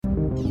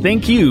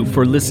Thank you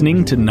for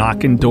listening to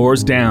Knocking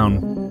Doors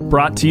Down,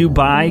 brought to you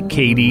by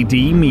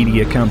KDD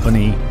Media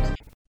Company.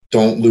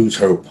 Don't lose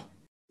hope.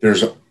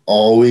 There's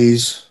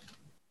always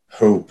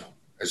hope.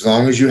 As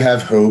long as you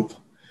have hope,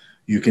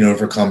 you can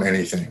overcome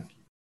anything.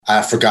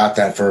 I forgot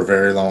that for a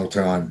very long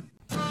time.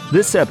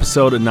 This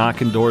episode of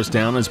Knocking Doors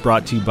Down is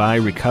brought to you by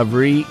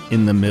Recovery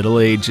in the Middle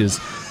Ages,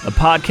 a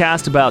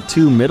podcast about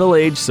two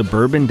middle-aged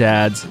suburban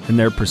dads in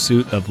their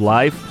pursuit of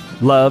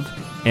life, love,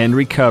 and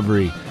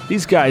recovery.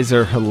 These guys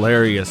are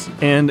hilarious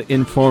and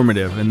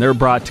informative, and they're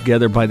brought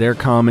together by their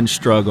common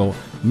struggle.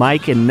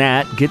 Mike and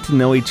Nat get to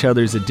know each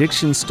other's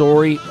addiction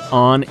story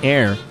on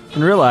air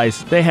and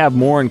realize they have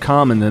more in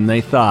common than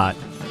they thought.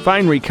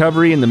 Find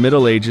Recovery in the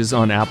Middle Ages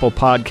on Apple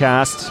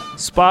Podcasts,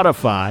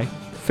 Spotify,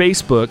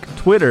 Facebook,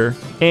 Twitter,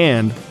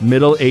 and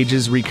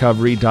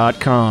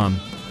middleagesrecovery.com.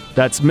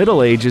 That's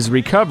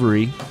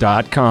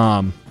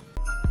middleagesrecovery.com.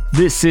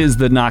 This is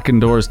the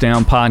Knocking Doors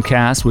Down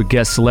podcast with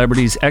guest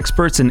celebrities,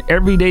 experts, and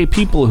everyday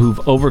people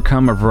who've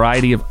overcome a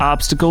variety of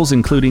obstacles,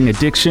 including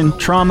addiction,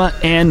 trauma,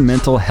 and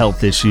mental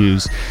health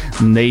issues.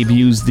 And they've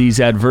used these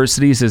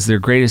adversities as their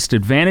greatest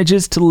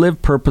advantages to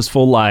live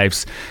purposeful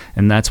lives.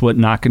 And that's what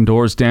Knocking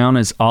Doors Down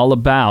is all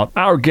about.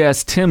 Our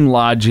guest, Tim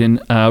Lodgen,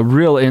 a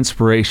real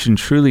inspiration,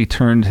 truly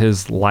turned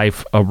his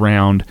life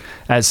around,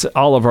 as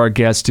all of our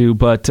guests do.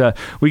 But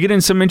we get in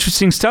some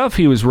interesting stuff.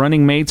 He was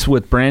running mates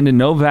with Brandon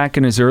Novak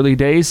in his early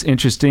days.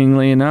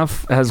 Interestingly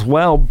enough, as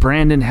well,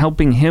 Brandon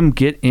helping him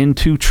get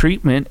into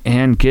treatment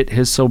and get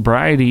his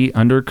sobriety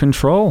under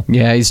control.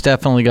 Yeah, he's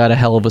definitely got a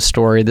hell of a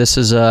story. This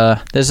is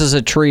a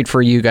treat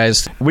for you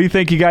guys. We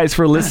thank you guys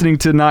for listening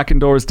to Knocking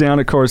Doors Down,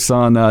 of course,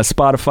 on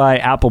Spotify,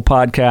 Apple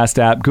Podcast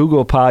app,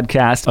 Google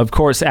Podcast, of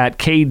course, at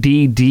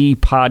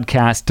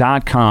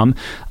kddpodcast.com,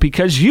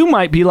 because you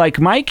might be like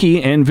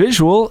Mikey and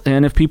visual,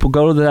 and if people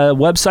go to the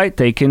website,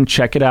 they can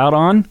check it out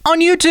on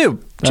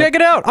YouTube. Check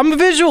it out. I'm a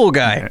visual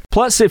guy.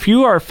 Plus, if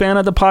you are a fan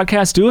of the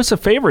podcast, do us a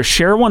favor.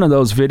 Share one of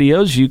those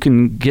videos. You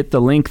can get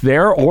the link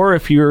there. Or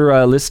if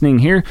you're listening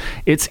here,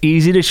 it's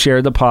easy to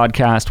share the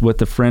podcast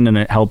with a friend, and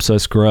it helps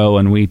us grow,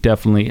 and we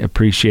definitely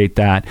appreciate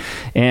that.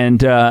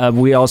 And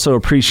we also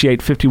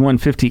appreciate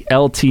 5150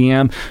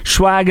 LTM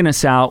swagging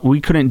us out. We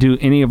couldn't do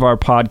any of our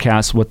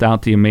podcasts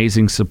without the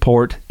amazing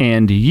support.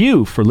 And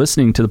you, for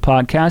listening to the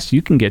podcast,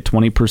 you can get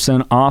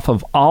 20% off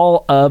of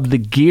all of the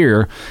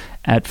gear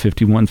at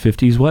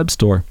 5150's web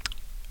store.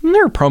 Isn't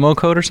there a promo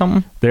code or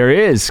something? There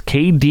is,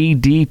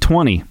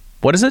 KDD20.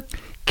 What is it?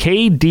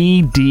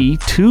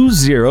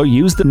 KDD20.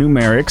 Use the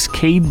numerics,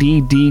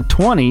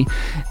 KDD20,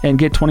 and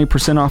get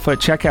 20% off at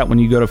checkout when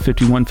you go to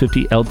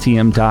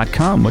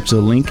 5150ltm.com, which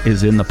the link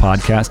is in the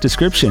podcast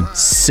description.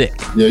 Sick.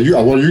 Yeah,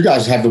 you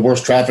guys have the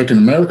worst traffic in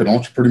America,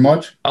 don't you, pretty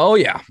much? Oh,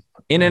 yeah.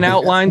 In and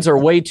out lines are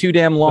way too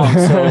damn long.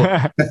 So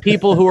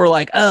people who are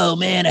like, oh,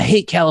 man, I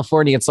hate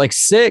California. It's like,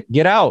 sick,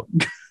 get out.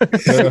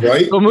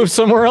 Right? Go move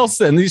somewhere else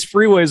then. These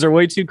freeways are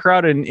way too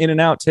crowded, and in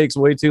and out takes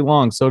way too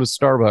long. So does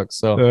Starbucks.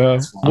 So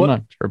I'm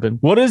not tripping.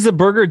 What is the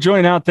burger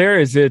joint out there?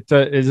 Is it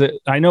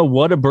I know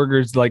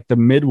Whataburger's like the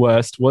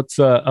Midwest. What's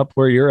up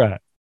where you're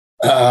at?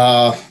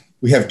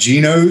 We have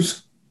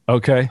Geno's.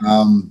 Okay.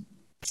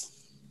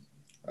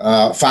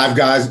 Five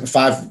Guys and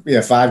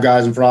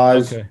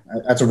Fries. Okay.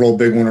 That's a real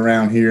big one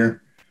around here.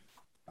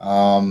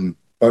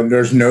 But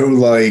there's no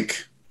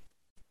like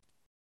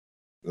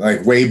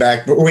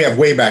Wayback. We have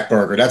Wayback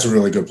Burger. That's a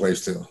really good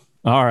place too.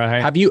 All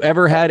right. Have you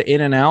ever had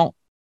In-N-Out?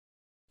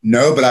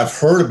 No, but I've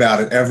heard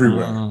about it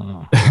everywhere.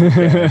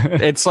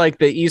 Okay. It's like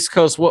the East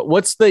Coast.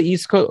 What's the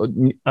East Coast?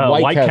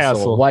 White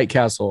Castle. White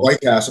Castle.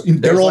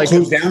 They're all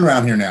closed down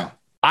around here now.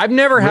 I've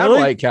never had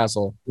White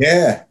Castle.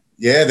 Yeah.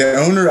 Yeah, the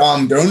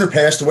owner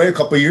passed away a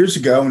couple of years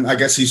ago, and I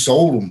guess he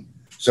sold them.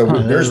 So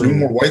there's no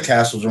more White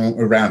Castles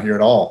around here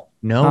at all.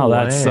 No,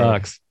 that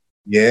sucks.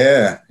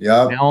 Yeah,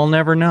 yeah. I'll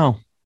never know.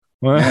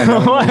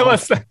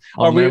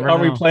 Are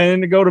we planning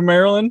to go to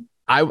Maryland?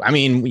 I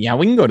mean, yeah,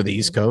 we can go to the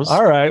East Coast.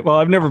 All right. Well,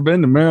 I've never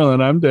been to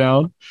Maryland. I'm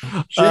down.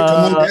 Shit,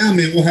 come on down,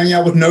 man. We'll hang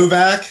out with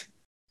Novak.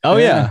 Oh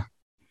yeah.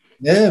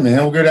 Yeah, man.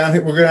 We'll go down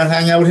here. We're going to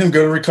hang out with him,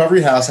 go to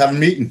Recovery House, have a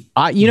meeting.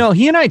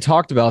 He and I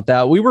talked about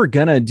that. We were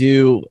going to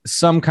do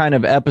some kind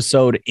of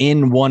episode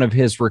in one of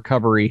his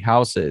recovery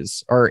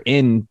houses or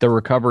in the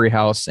recovery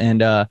house.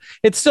 And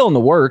it's still in the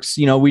works.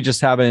 We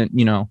just haven't,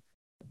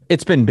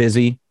 it's been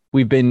busy.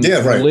 We've been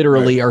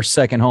our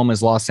second home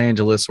is Los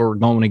Angeles. We're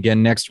going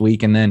again next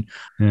week. And then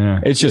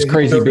it's just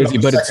crazy busy.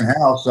 But it's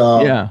house.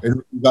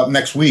 It's up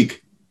next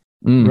week.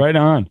 Right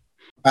on.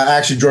 I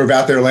actually drove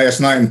out there last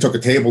night and took a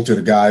table to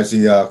the guys.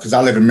 Because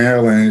I live in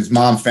Maryland, and his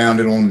mom found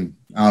it on,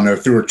 I don't know,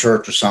 through a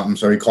church or something.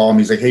 So he called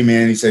me. He's like, "Hey,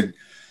 man," he said,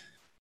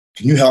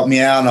 "Can you help me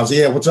out?" And I was like,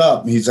 "Yeah, what's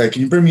up?" And he's like,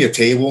 "Can you bring me a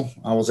table?"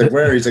 I was like,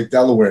 "Where?" He's like,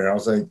 "Delaware." I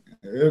was like,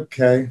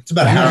 "Okay." It's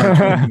about an hour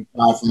and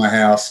 25 from my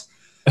house.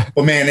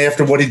 But man,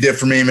 after what he did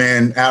for me,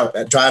 man,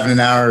 driving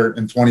an hour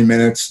and 20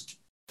 minutes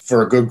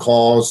for a good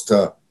cause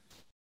to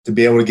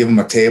be able to give him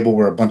a table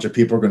where a bunch of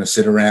people are going to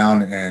sit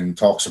around and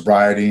talk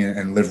sobriety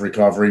and live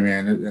recovery,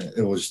 man,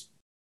 it was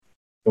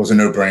a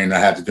no-brainer. I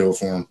had to do it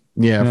for him.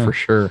 Yeah, for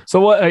sure.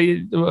 So what,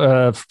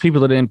 for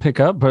people that didn't pick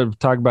up, but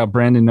talk about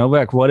Brandon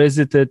Novak, what is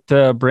it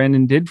that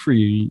Brandon did for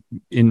you?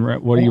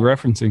 What are you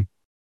referencing?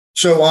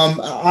 So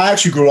I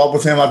actually grew up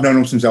with him. I've known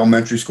him since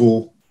elementary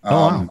school.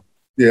 Wow.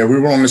 Yeah, we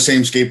were on the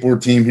same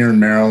skateboard team here in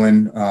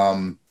Maryland.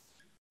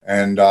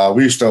 And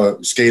we used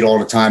to skate all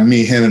the time,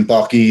 me, him, and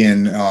Bucky,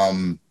 and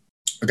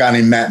a guy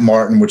named Matt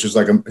Martin, which is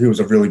he was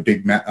a really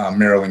big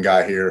Maryland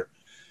guy here.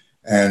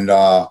 And,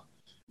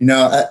 you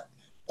know,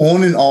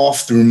 on and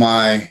off through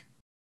my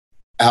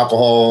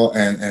alcohol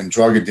and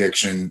drug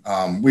addiction,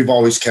 we've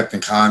always kept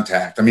in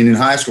contact. I mean, in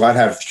high school, I'd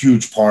have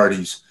huge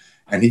parties,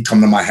 and he'd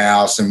come to my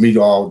house, and we'd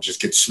all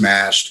just get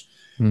smashed.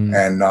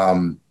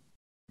 And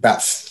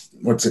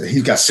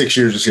he's got 6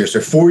 years this year.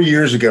 So 4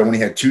 years ago, when he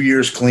had 2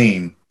 years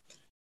clean,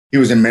 he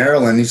was in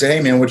Maryland. He said,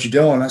 "Hey, man, what you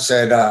doing?" I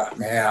said,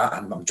 "Man,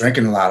 I'm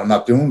drinking a lot. I'm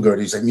not doing good."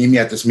 He's like, "Meet me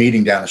at this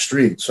meeting down the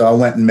street." So I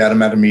went and met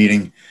him at a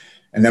meeting,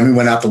 and then we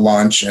went out to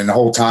lunch. And the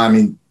whole time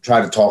he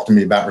tried to talk to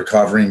me about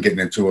recovery and getting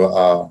into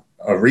a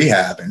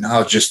rehab. And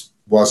I just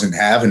wasn't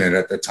having it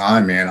at the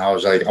time, man. I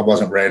was like, I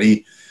wasn't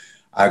ready.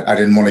 I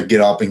didn't want to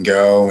get up and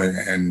go.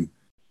 And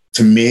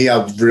to me,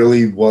 I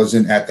really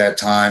wasn't at that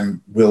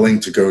time willing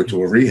to go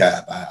to a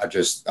rehab. I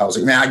was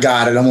like, man, I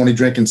got it. I'm only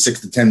drinking 6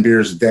 to 10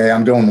 beers a day.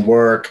 I'm going to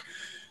work.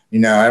 You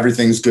know,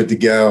 everything's good to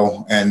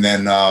go. And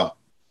then, so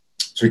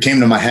he came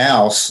to my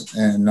house,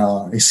 and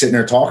he's sitting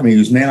there talking to me. He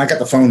goes, "Man, I got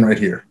the phone right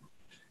here."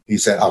 He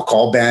said, "I'll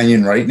call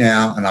Banyan right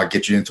now, and I'll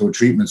get you into a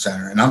treatment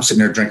center." And I'm sitting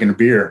there drinking a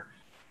beer,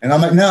 and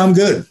I'm like, "No, I'm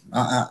good.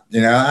 I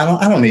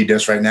don't need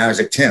this right now." He's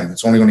like, "Tim,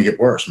 it's only going to get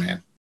worse,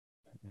 man."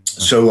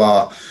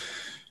 So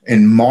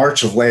in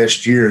March of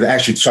last year,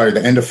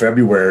 the end of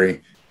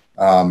February,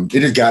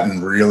 it had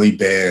gotten really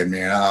bad,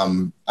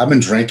 man. I've been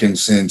drinking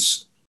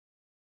since,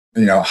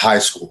 high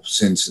school,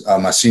 since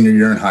my senior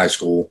year in high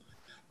school.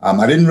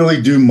 I didn't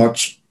really do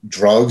much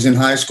drugs in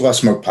high school. I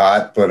smoked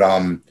pot, but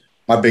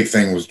my big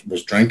thing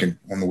was drinking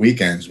on the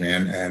weekends,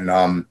 man.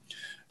 And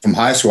from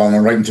high school, I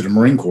went right into the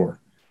Marine Corps,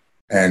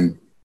 and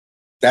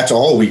that's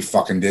all we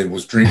fucking did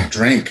was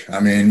drink.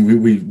 I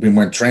mean, we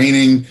went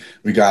training,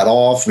 we got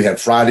off, we had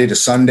Friday to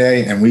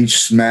Sunday, and we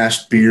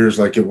smashed beers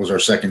like it was our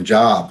second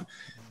job.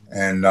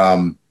 And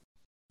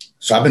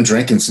so I've been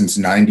drinking since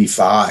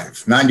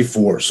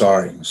 94,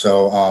 sorry.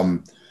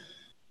 So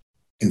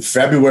in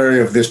February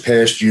of this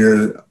past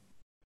year,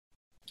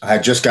 I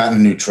had just gotten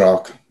a new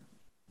truck.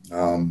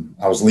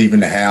 I was leaving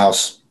the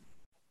house.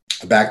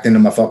 I backed into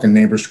my fucking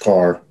neighbor's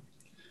car,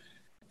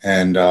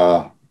 and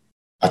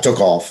I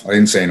took off. I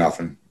didn't say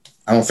nothing.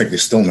 I don't think they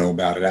still know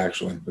about it,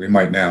 actually, but they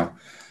might now.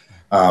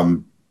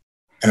 And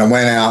I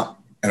went out,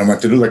 and I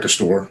went to the liquor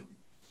store,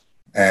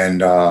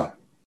 and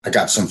I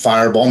got some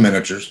Fireball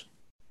miniatures.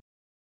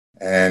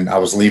 And I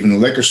was leaving the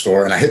liquor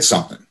store, and I hit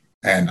something.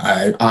 And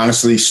I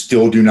honestly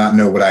still do not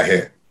know what I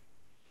hit.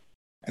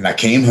 And I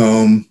came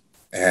home,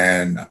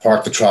 and I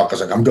parked the truck. I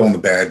was like, "I'm going to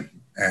bed."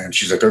 And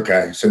she's like,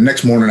 "Okay." So the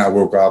next morning I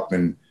woke up,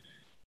 and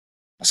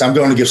I said, "I'm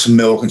going to get some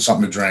milk and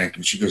something to drink."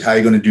 And she goes, "How are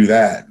you going to do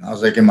that?" And I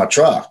was like, "In my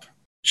truck."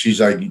 She's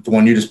like, "The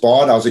one you just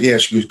bought?" I was like, "Yeah."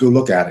 She goes, "Go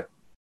look at it."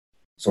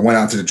 So I went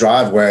out to the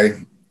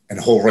driveway, and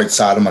the whole right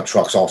side of my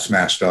truck's all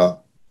smashed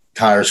up.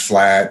 Tires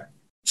flat,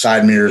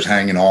 side mirrors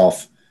hanging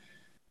off.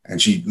 And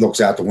she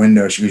looks out the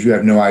window. She goes, "You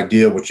have no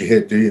idea what you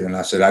hit, do you?" And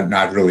I said,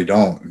 I really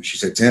don't. And she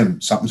said,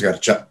 "Tim, something's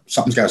got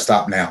to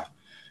stop now."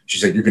 She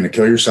said, "You're going to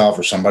kill yourself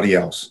or somebody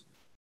else."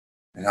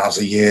 And I was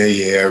like,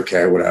 yeah,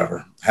 okay,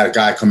 whatever. Had a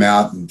guy come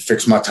out and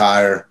fix my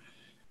tire.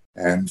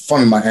 And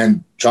funny, my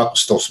truck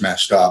was still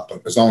smashed up,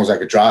 but as long as I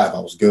could drive, I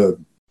was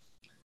good.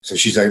 So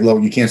she's like,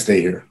 "Look, you can't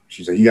stay here."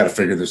 She's like, "You got to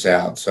figure this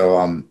out."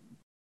 So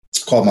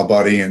called my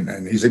buddy,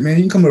 and he's like, "Man,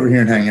 you can come over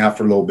here and hang out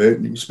for a little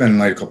bit. You can spend the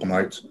night, a couple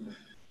nights."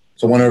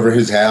 So I went over to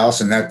his house,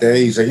 and that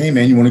day he's like, "Hey,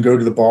 man, you want to go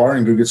to the bar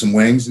and go get some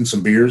wings and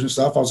some beers and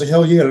stuff?" I was like,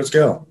 "Hell yeah, let's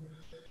go."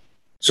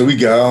 So we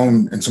go,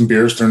 and some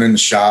beers turn into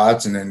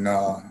shots. And then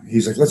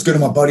he's like, "Let's go to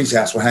my buddy's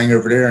house. We'll hang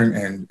over there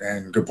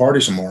and go party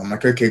some more." I'm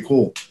like, "Okay,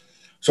 cool."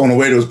 So on the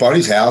way to his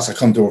buddy's house, I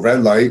come to a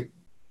red light,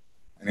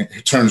 and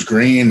it turns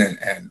green,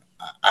 and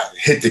I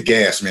hit the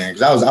gas, man,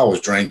 because I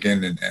was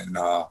drinking, and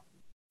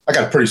I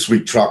got a pretty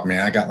sweet truck,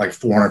 man. I got like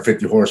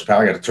 450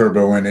 horsepower. I got a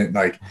turbo in it. And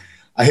like,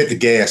 I hit the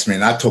gas,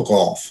 man. I took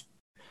off.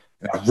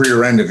 And I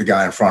rear-ended the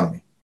guy in front of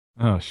me.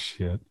 Oh,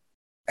 shit.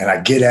 And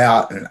I get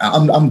out, and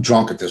I'm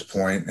drunk at this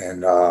point,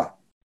 and I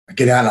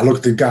get out, and I look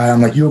at the guy.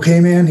 I'm like, "You okay,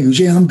 man?" He goes,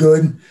 "Yeah, I'm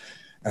good."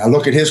 And I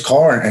look at his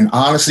car, and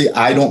honestly,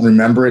 I don't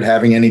remember it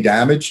having any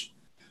damage,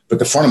 but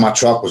the front of my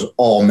truck was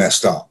all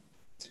messed up.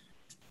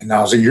 And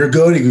I was like, "You're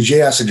good?" He goes,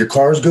 "Yeah." I said, "Your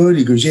car's good?"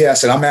 He goes, "Yeah." I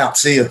said, "I'm out.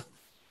 See ya."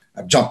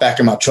 I jumped back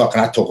in my truck,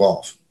 and I took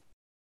off.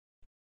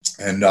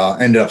 And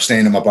ended up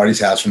staying at my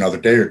buddy's house for another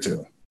day or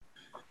two.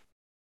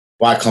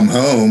 Well, I come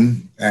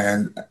home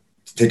and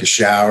take a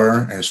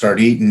shower and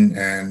start eating,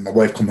 and my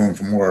wife come home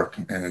from work,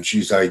 and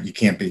she's like, "You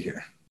can't be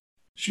here."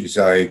 She's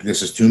like,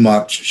 "This is too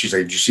much." She's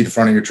like, "Did you see the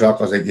front of your truck?"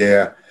 I was like,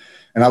 "Yeah."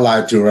 And I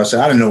lied to her. I said,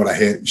 "I didn't know what I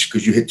hit."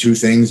 Because "You hit 2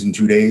 things in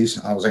 2 days?"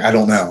 I was like, "I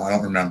don't know. I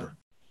don't remember."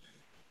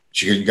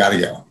 She goes, "You got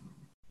to go."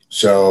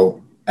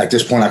 So at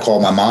this point, I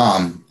called my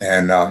mom,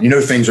 and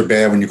things are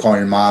bad when you call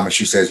your mom and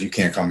she says you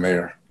can't come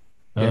there.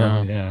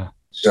 Yeah.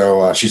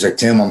 So she's like,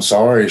 Tim, I'm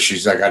sorry.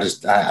 She's like,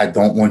 I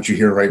don't want you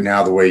here right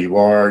now the way you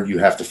are. You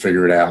have to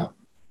figure it out.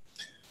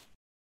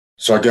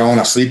 So I go and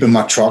I sleep in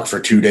my truck for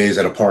 2 days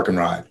at a park and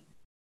ride.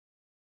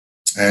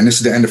 And this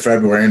is the end of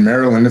February in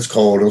Maryland. It's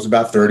cold. It was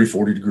about 30,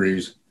 40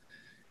 degrees.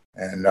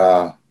 And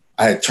I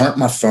had turned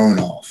my phone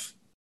off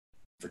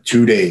for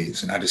 2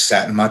 days. And I just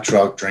sat in my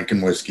truck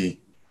drinking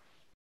whiskey.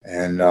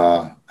 And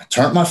I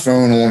turned my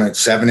phone on at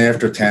 7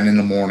 after 10 in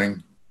the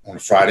morning on a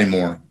Friday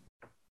morning.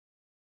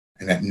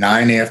 And at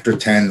 9 after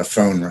 10, the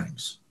phone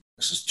rings.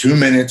 This is 2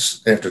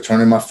 minutes after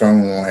turning my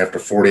phone on after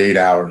 48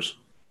 hours.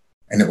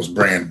 And it was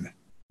Brandon.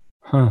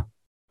 Huh.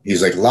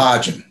 He's like,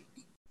 Lodging,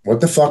 what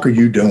the fuck are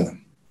you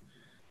doing?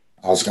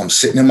 I was like, I'm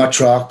sitting in my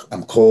truck.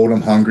 I'm cold.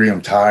 I'm hungry.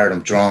 I'm tired.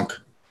 I'm drunk.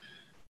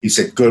 He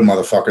said, good,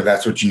 motherfucker.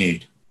 That's what you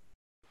need.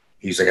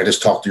 He's like, I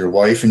just talked to your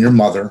wife and your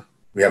mother.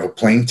 We have a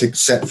plane ticket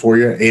set for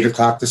you at 8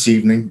 o'clock this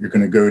evening. You're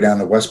going to go down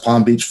to West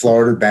Palm Beach,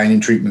 Florida, Banyan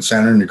Treatment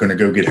Center, and you're going to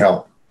go get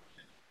help.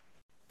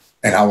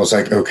 And I was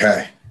like,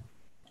 okay.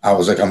 I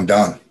was like, I'm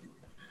done.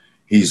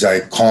 He's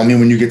like, call me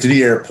when you get to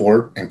the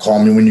airport and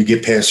call me when you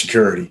get past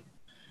security.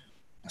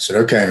 I said,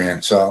 okay,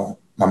 man. So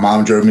my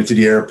mom drove me to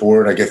the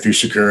airport. I get through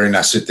security and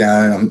I sit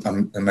down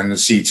and I'm in the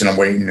seats and I'm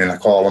waiting, and I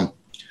call him.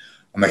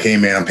 I'm like, hey,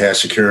 man, I'm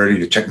past security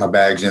to check my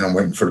bags in. I'm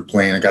waiting for the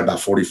plane. I got about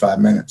 45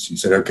 minutes. He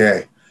said,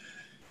 okay.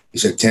 He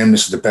said, Tim,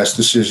 this is the best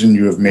decision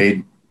you have made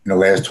in the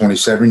last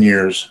 27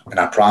 years. And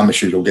I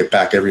promise you'll get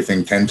back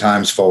everything 10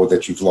 times forward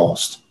that you've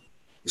lost.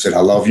 He said,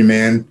 I love you,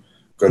 man.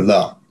 Good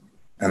luck.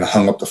 And I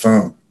hung up the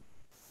phone.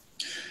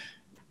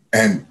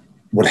 And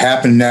what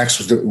happened next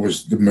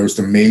was the most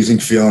amazing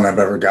feeling I've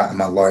ever got in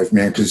my life,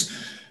 man. Because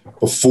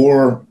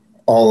before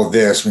all of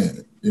this,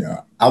 man,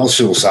 I was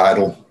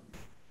suicidal.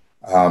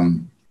 I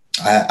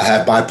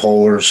had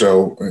bipolar.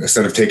 So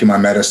instead of taking my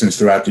medicines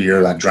throughout the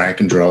year, I drank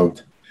and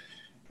drugged.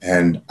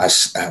 And I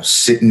was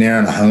sitting there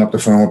and I hung up the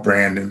phone with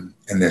Brandon,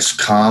 and this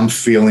calm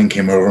feeling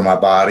came over my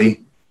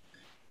body,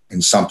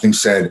 and something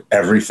said,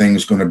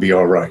 everything's going to be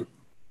all right.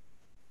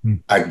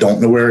 I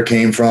don't know where it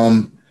came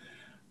from.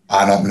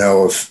 I don't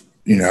know if,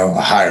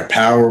 a higher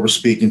power was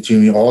speaking to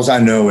me. All I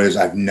know is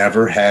I've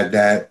never had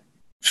that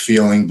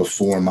feeling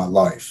before in my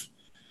life.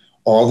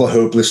 All the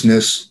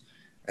hopelessness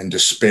and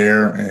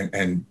despair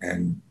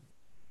and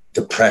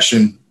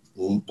depression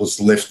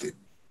was lifted.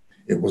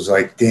 It was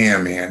like,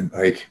 damn, man,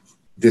 like,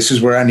 this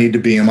is where I need to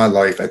be in my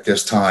life at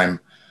this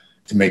time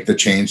to make the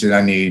change that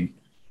I need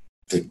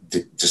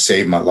to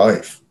save my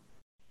life.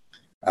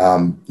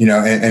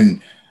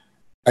 And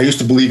I used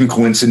to believe in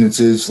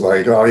coincidences,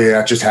 like, oh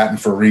yeah, it just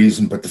happened for a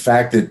reason. But the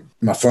fact that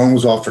my phone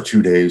was off for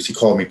 2 days, he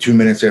called me 2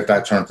 minutes after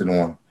I turned it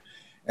on,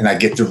 and I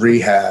get to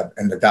rehab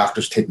and the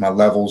doctors take my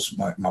levels,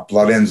 my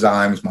blood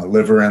enzymes, my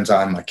liver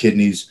enzyme, my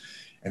kidneys.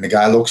 And the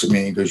guy looks at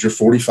me and goes, you're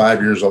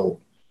 45 years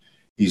old.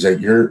 He's like,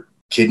 your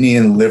kidney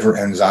and liver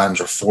enzymes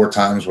are 4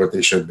 times what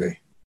they should be.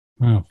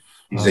 Oh.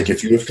 He's like,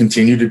 if you have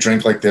continued to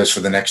drink like this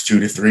for the next 2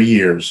 to 3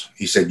 years,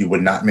 he said, you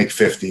would not make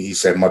 50. He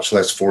said, much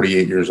less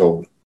 48 years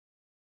old.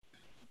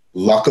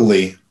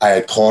 Luckily, I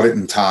had caught it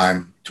in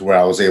time to where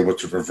I was able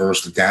to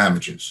reverse the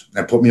damages.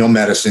 That put me on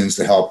medicines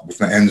to help with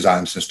my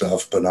enzymes and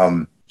stuff. But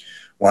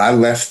when I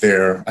left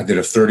there, I did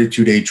a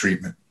 32-day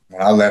treatment.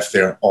 When I left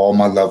there, all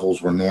my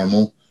levels were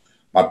normal.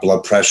 My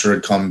blood pressure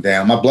had come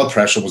down. My blood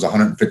pressure was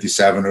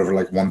 157 over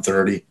like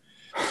 130.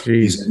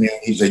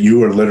 He's like,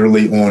 you are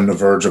literally on the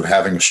verge of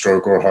having a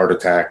stroke or a heart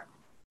attack.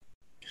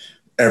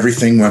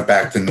 Everything went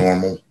back to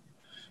normal.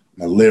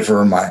 My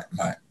liver, my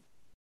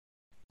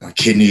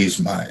kidneys,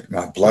 my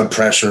blood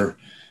pressure.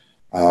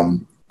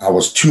 I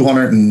was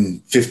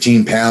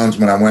 215 pounds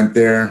when I went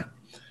there.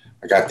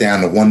 I got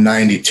down to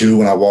 192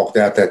 when I walked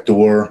out that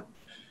door,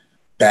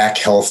 back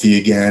healthy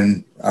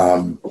again.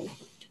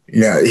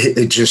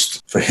 It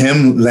just, for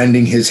him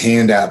lending his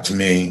hand out to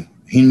me,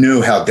 he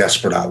knew how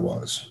desperate I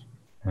was.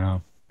 Yeah.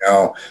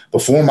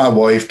 Before my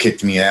wife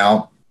kicked me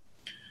out,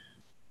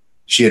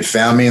 she had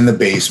found me in the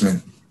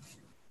basement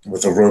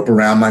with a rope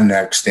around my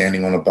neck,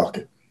 standing on a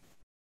bucket.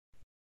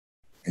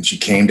 And she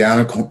came down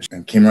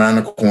and came around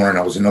the corner, and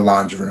I was in the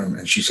laundry room,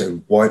 and she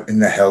said, what in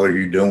the hell are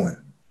you doing?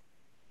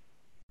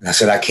 And I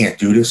said, I can't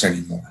do this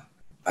anymore.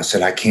 I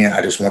said, I can't.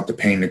 I just want the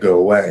pain to go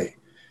away.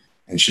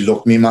 And she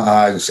looked me in my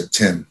eyes and said,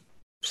 Tim,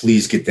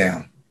 please get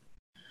down.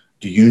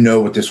 Do you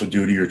know what this will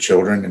do to your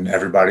children and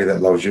everybody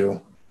that loves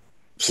you?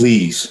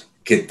 Please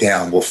get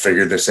down. We'll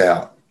figure this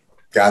out.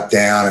 Got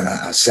down, and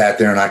I sat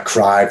there and I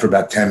cried for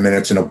about 10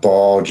 minutes in a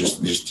ball,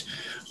 just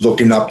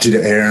looking up to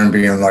the air and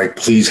being like,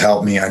 please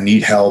help me. I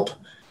need help.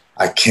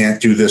 I can't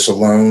do this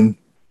alone.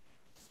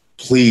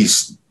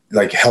 Please,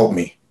 help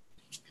me.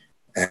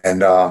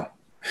 And I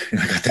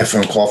got that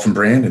phone call from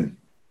Brandon.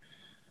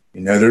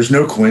 There's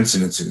no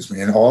coincidences,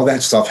 man. All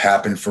that stuff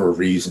happened for a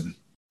reason.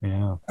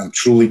 Yeah. I'm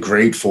truly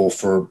grateful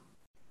for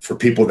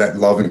people that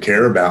love and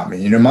care about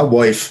me. My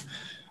wife,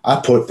 I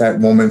put that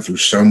woman through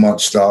so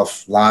much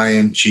stuff,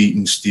 lying,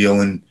 cheating,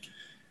 stealing.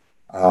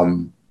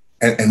 And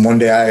one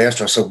day I asked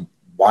her, I said,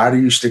 why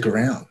do you stick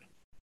around?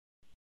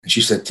 And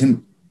she said,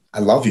 Tim, I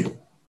love you.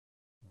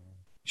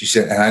 She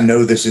said, and I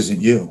know this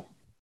isn't you.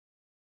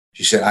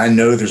 She said, I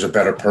know there's a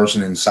better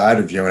person inside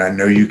of you, and I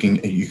know you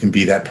can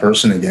be that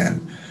person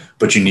again,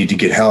 but you need to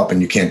get help, and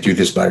you can't do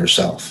this by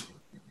yourself.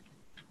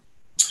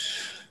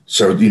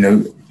 So,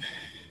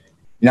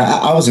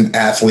 I was an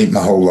athlete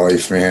my whole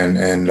life, man.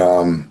 And,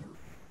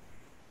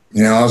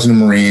 I was in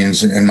the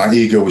Marines, and my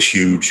ego was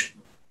huge.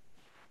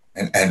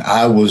 And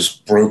I was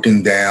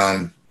broken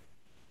down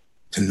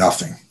to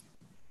nothing.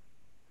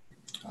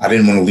 I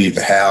didn't want to leave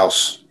the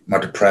house. My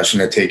depression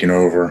had taken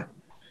over.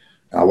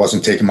 I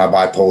wasn't taking my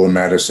bipolar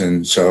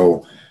medicine.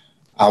 So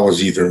I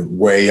was either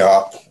way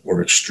up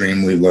or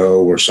extremely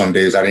low, or some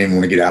days I didn't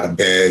want to get out of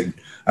bed.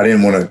 I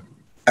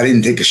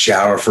didn't take a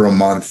shower for a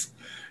month.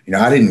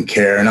 I didn't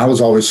care. And I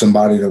was always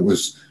somebody that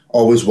was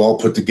always well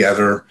put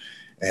together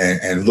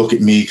and look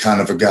at me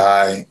kind of a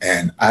guy.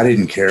 And I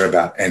didn't care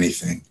about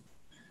anything.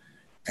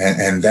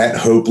 And that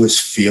hopeless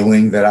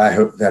feeling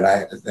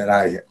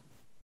that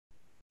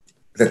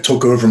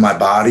took over my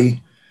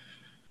body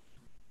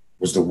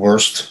was the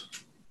worst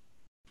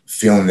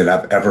feeling that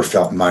I've ever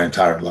felt in my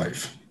entire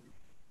life.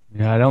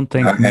 Yeah, I don't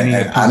think many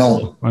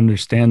people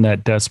understand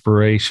that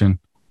desperation.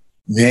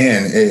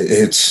 Man,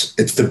 it's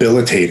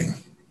debilitating.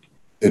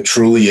 It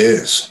truly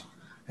is.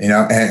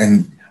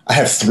 And I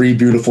have 3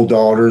 beautiful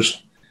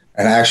daughters,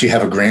 and I actually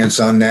have a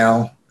grandson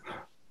now.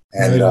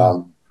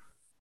 And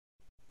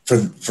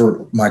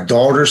for my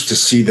daughters to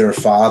see their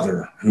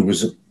father, who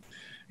was,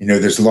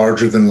 this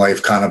larger than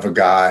life kind of a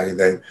guy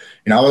that,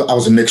 I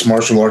was a mixed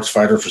martial arts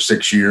fighter for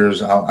 6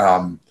 years.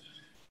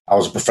 I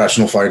was a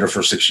professional fighter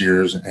for 6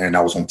 years, and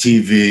I was on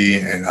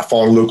TV, and I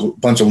fought a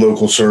bunch of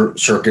local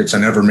circuits. I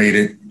never made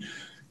it,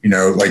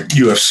 like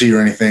UFC or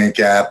anything like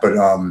that. But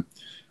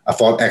I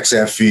fought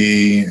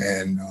XFE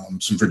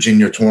and some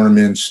Virginia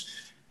tournaments.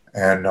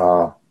 And,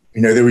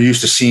 they were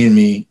used to seeing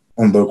me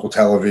on local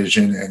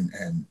television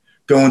and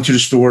going to the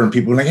store, and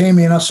people were like, hey,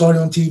 man, I saw you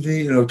on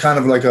TV, kind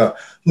of like a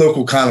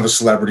local kind of a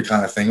celebrity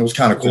kind of thing. It was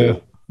kind of cool. Yeah.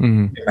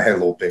 Mm-hmm. I had a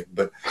little big,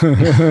 but for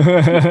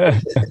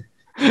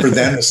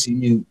them to see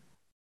me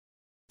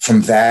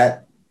from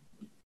that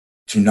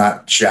to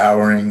not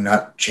showering,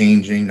 not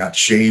changing, not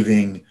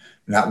shaving,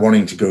 not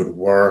wanting to go to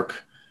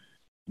work,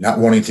 not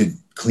wanting to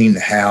clean the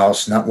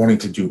house, not wanting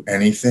to do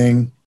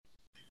anything.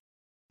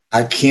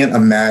 I can't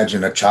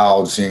imagine a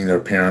child seeing their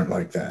parent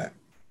like that.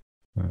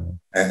 Mm.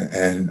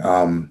 And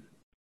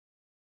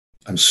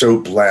I'm so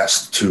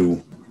blessed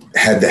to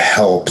had the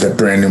help that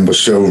Brandon was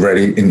so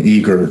ready and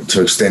eager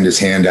to extend his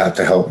hand out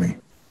to help me.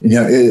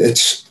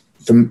 It's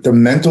the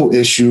mental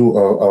issue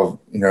of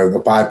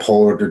the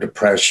bipolar, the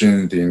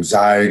depression, the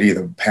anxiety,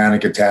 the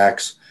panic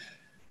attacks.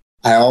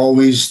 I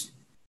always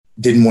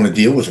didn't want to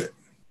deal with it.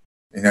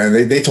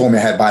 They told me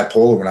I had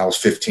bipolar when I was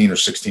 15 or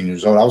 16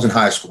 years old. I was in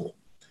high school.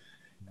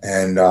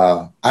 And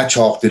I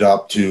chalked it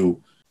up to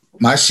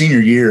my senior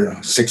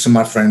year. 6 of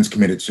my friends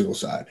committed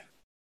suicide.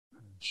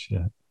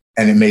 Shit.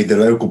 And it made the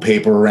local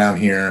paper around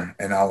here.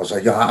 And I was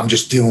like, I'm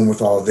just dealing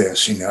with all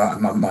this.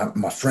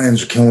 My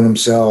friends are killing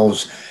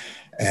themselves.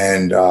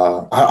 And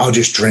I'll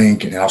just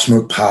drink and I'll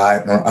smoke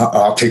pot, or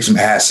I'll take some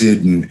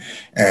acid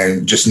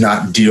and just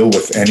not deal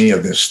with any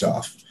of this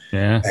stuff.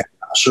 Yeah. And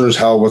I sure as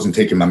hell wasn't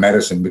taking my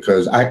medicine,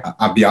 because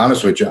I'll be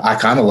honest with you, I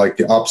kind of like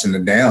the ups and the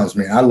downs.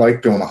 Man, I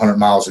like going 100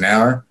 miles an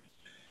hour.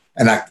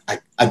 And I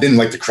didn't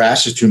like the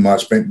crashes too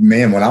much, but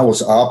man, when I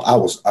was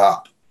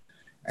up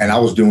and I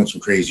was doing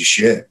some crazy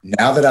shit.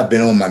 Now that I've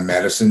been on my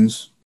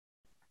medicines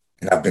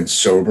and I've been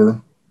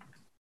sober,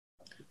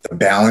 the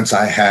balance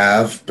I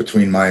have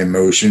between my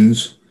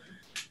emotions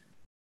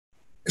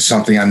is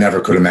something I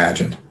never could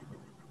imagine.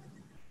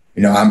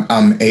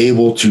 I'm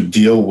able to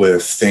deal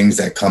with things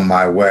that come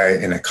my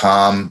way in a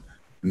calm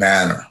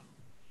manner.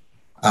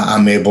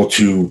 I'm able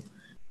to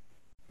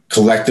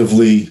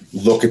collectively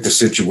look at the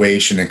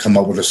situation and come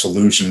up with a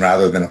solution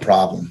rather than a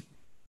problem.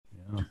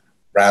 Yeah.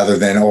 Rather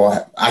than,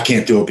 I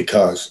can't do it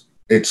because.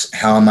 It's,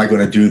 how am I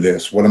going to do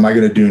this? What am I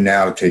going to do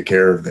now to take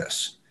care of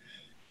this?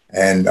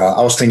 And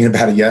I was thinking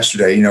about it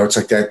yesterday. It's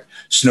like that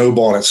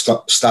snowball that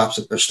starts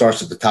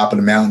at the top of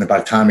the mountain, and by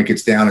the time it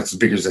gets down, it's as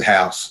big as the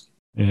house.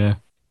 Yeah.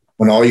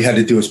 When all you had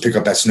to do was pick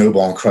up that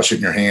snowball and crush it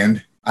in your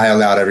hand, I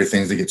allowed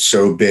everything to get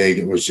so big,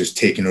 it was just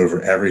taking over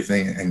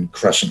everything and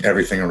crushing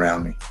everything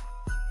around me.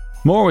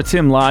 More with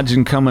Tim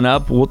Lodgen coming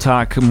up. We'll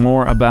talk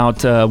more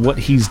about what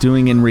he's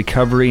doing in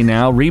recovery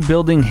now,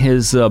 rebuilding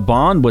his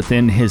bond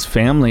within his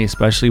family,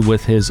 especially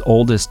with his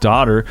oldest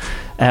daughter,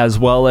 as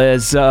well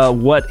as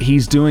what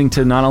he's doing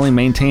to not only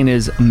maintain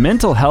his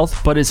mental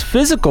health, but his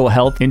physical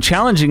health, and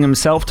challenging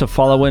himself to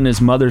follow in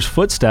his mother's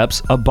footsteps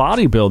of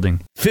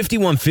bodybuilding.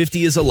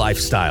 5150 is a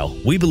lifestyle.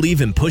 We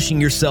believe in pushing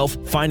yourself,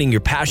 finding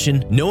your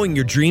passion, knowing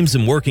your dreams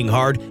and working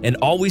hard, and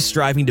always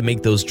striving to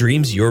make those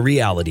dreams your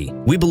reality.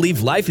 We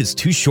believe life is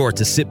too short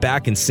to sit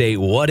back and say,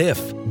 what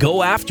if?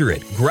 Go after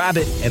it, grab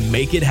it, and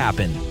make it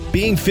happen.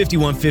 Being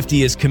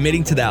 5150 is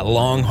committing to that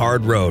long,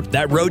 hard road.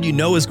 That road you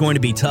know is going to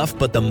be tough,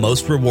 but the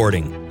most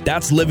rewarding.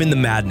 That's living the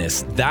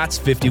madness. That's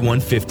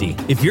 5150.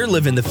 If you're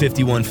living the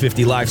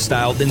 5150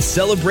 lifestyle, then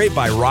celebrate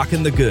by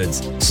rocking the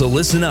goods. So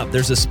listen up.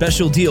 There's a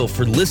special deal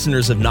for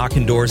listeners of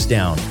Knocking Doors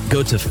Down.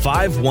 Go to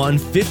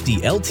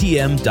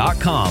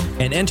 5150ltm.com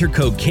and enter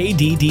code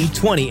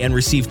KDD20 and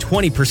receive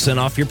 20%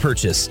 off your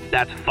purchase.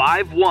 That's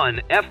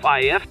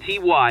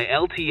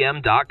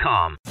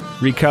 5150ltm.com.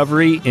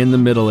 Recovery in the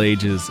Middle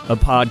Ages, a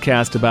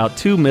podcast about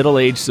two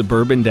middle-aged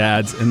suburban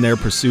dads in their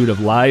pursuit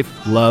of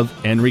life, love,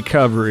 and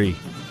recovery.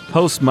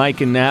 Hosts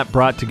Mike and Nat,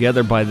 brought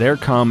together by their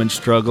common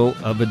struggle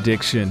of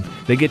addiction.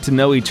 They get to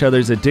know each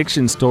other's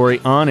addiction story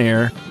on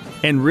air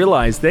and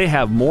realize they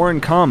have more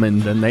in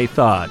common than they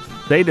thought.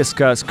 They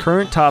discuss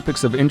current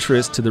topics of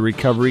interest to the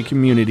recovery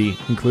community,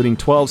 including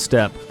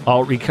 12-step,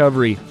 alt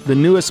recovery, the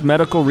newest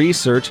medical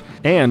research,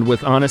 and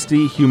with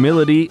honesty,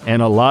 humility,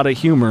 and a lot of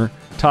humor,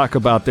 talk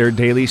about their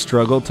daily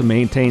struggle to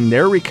maintain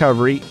their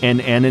recovery and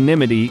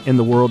anonymity in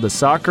the world of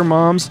soccer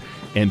moms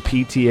and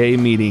PTA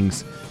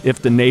meetings.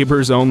 If the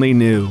neighbors only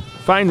knew.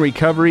 Find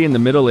Recovery in the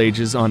Middle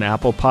Ages on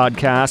Apple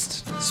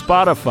Podcasts,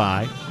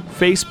 Spotify,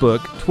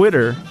 Facebook,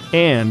 Twitter,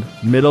 and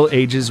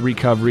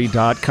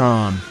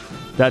middleagesrecovery.com.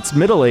 That's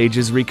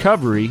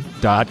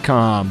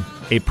middleagesrecovery.com,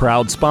 a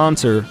proud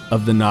sponsor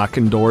of the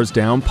Knocking Doors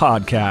Down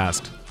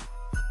podcast.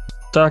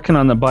 Talking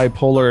on the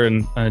bipolar,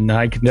 and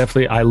I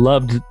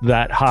loved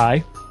that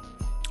high.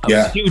 I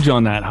was huge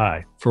on that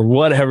high for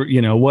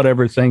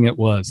whatever thing it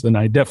was. And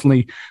I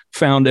definitely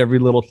found every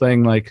little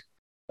thing like,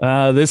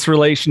 this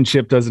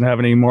relationship doesn't have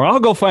any more. I'll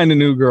go find a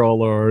new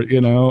girl, or,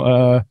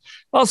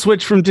 I'll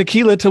switch from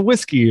tequila to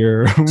whiskey,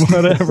 or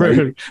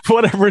whatever,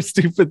 whatever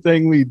stupid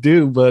thing we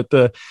do. But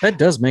that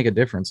does make a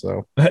difference,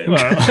 though. I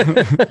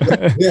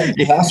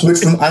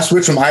switched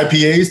from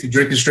IPAs to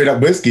drinking straight up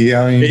whiskey.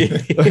 I mean,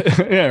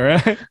 yeah,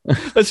 right.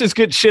 Let's just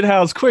get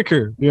shithoused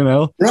quicker,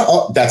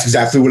 That's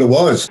exactly what it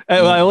was.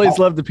 I always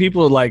love the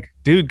people like,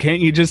 dude,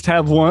 can't you just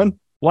have one?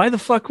 Why the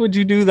fuck would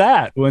you do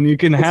that when you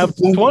can have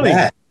 20?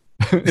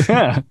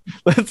 Yeah,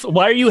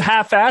 why are you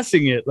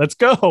half-assing it? Let's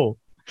go.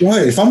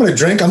 Right. If I'm going to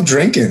drink, I'm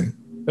drinking.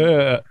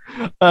 But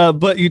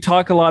you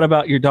talk a lot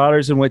about your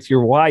daughters and with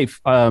your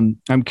wife. I'm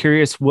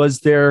curious,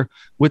 was there,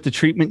 with the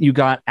treatment you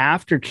got,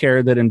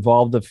 aftercare that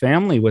involved the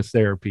family with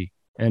therapy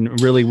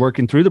and really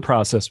working through the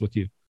process with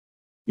you?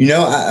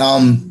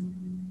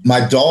 My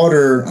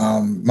daughter,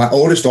 my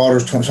oldest daughter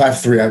is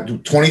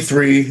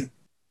 23,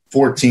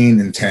 14,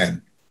 and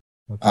 10.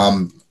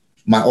 Okay.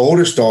 My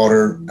oldest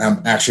daughter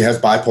actually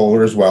has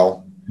bipolar as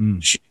well.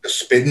 She's a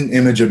spitting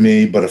image of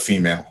me, but a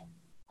female.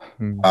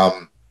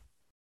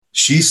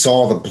 She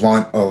saw the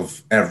blunt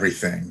of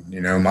everything,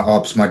 my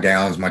ups, my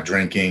downs, my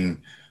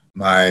drinking,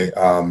 my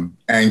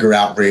anger,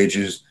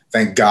 outrages.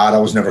 Thank God I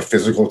was never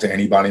physical to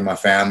anybody in my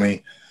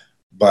family,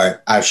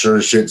 but I sure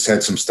as shit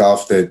said some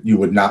stuff that you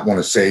would not want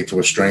to say to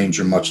a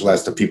stranger, much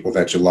less to people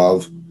that you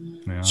love.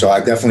 Yeah. So I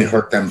definitely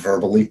hurt them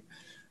verbally.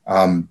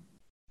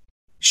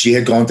 She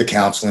had gone to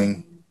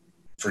counseling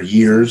for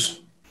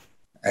years,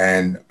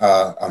 and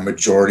a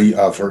majority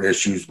of her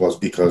issues was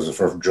because of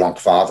her drunk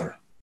father.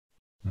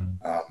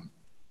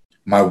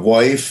 My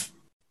wife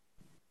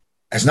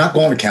has not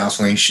gone to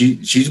counseling.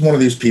 She's one of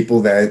these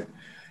people that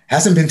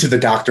hasn't been to the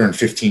doctor in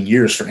 15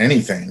 years for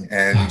anything,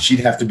 and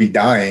she'd have to be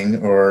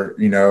dying or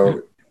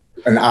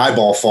an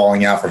eyeball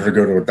falling out for her to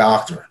go to a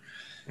doctor.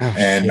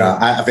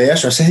 I've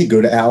asked her, I said, hey,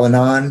 go to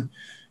Al-Anon,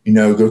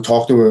 go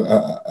talk to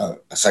a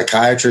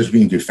psychiatrist. We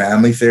can do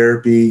family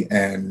therapy.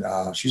 And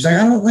she's like,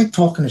 I don't like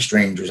talking to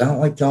strangers. I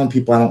don't like telling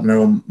people I don't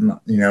know,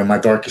 my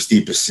darkest,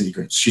 deepest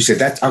secrets. She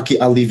said,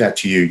 I'll leave that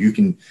to you. You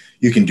can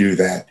do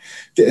that.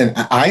 And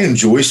I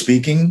enjoy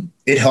speaking.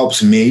 It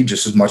helps me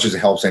just as much as it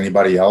helps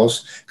anybody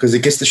else, because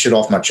it gets the shit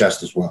off my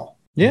chest as well.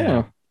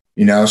 Yeah.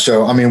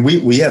 So, I mean,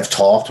 we have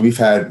talked, we've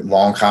had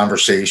long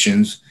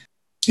conversations.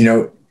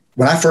 When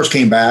I first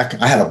came back,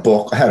 I had a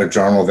book, I had a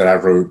journal that I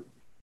wrote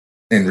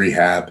in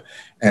rehab,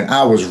 and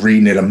I was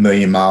reading it a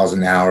million miles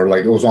an hour.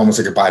 Like, it was almost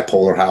like a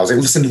bipolar house. Like,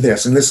 listen to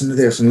this and listen to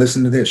this and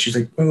listen to this. She's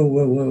like,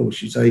 whoa.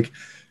 She's like,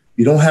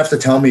 you don't have to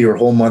tell me your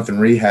whole month in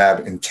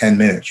rehab in 10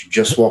 minutes. You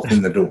just walked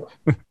in the door.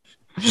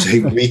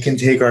 She's like, we can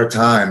take our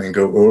time and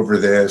go over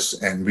this,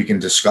 and we can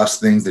discuss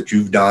things that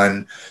you've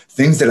done,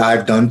 things that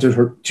I've done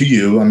to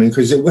you. I mean,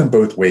 because it went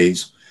both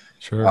ways.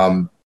 Sure.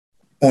 On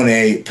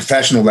a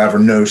professional level,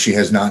 no, she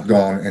has not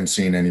gone and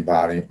seen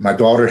anybody. My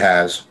daughter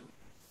has.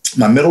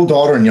 My middle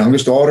daughter and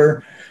youngest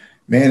daughter,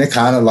 man, it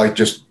kind of like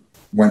just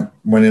went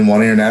in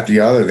one ear and out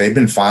the other. They've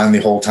been fine the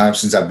whole time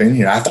since I've been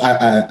here.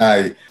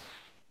 I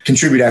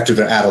contribute after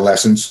their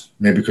adolescence,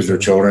 maybe because they're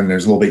children.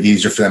 It's a little bit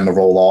easier for them to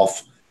roll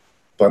off.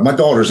 But my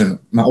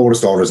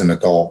oldest daughter's an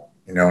adult.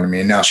 You know what I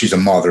mean? Now she's a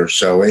mother,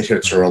 so it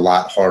hits her a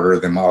lot harder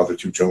than my other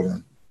two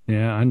children.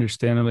 Yeah,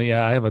 understandably.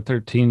 Yeah, I have a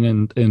 13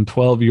 and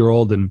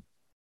 12-year-old, and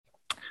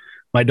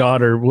my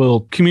daughter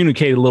will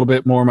communicate a little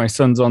bit more. My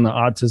son's on the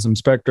autism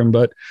spectrum,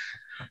 but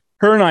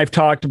her and I've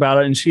talked about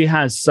it, and she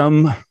has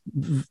some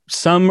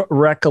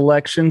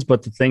recollections,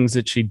 but the things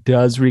that she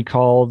does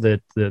recall,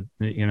 that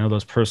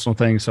those personal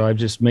things. So I've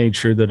just made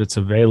sure that it's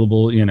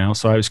available,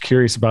 so I was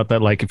curious about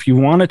that. Like, if you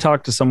want to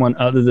talk to someone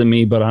other than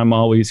me, but I'm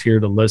always here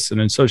to listen.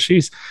 And so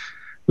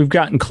we've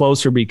gotten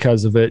closer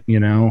because of it,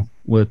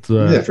 with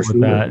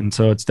that. And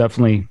so it's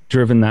definitely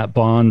driven that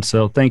bond.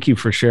 So thank you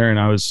for sharing.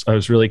 I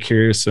was really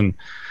curious, and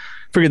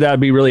figured that would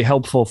be really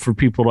helpful for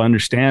people to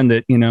understand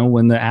that,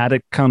 when the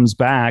addict comes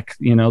back,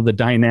 the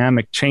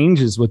dynamic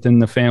changes within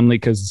the family,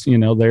 because,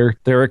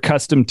 they're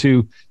accustomed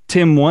to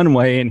Tim one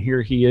way, and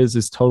here he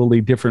is totally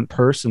different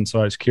person. So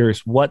I was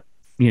curious what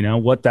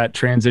that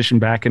transition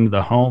back into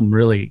the home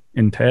really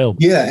entailed.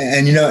 Yeah.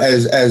 And,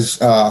 as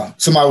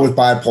somebody with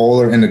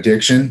bipolar and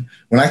addiction,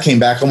 when I came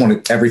back, I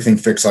wanted everything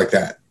fixed like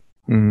that.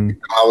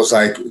 I was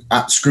like,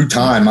 screw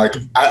time. Like,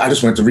 I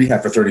just went to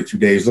rehab for 32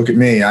 days. Look at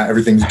me.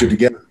 Everything's good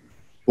together.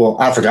 Well,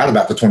 I forgot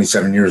about the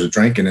 27 years of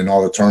drinking and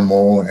all the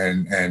turmoil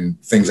and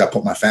things I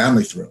put my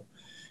family through.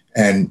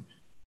 And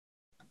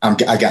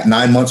I got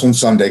 9 months on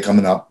Sunday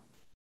coming up.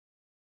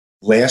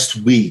 Last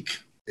week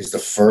is the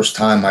first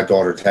time my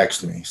daughter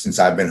texted me since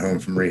I've been home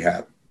from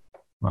rehab.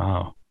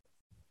 Wow.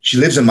 She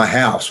lives in my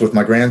house with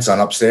my grandson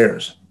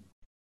upstairs.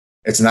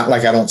 It's not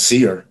like I don't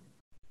see her.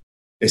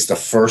 It's the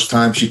first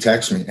time she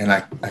texts me. And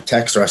I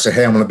text her. I said,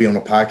 hey, I'm going to be on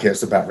a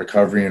podcast about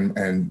recovery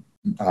and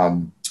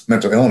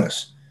mental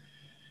illness.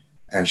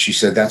 And she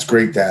said, that's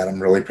great, Dad. I'm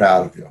really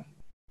proud of you.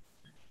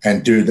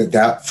 And dude,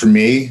 that for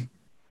me,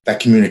 that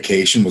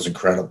communication was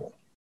incredible.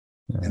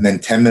 Yeah. And then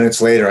 10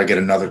 minutes later, I get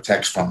another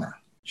text from her.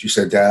 She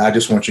said, Dad, I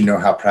just want you to know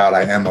how proud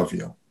I am of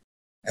you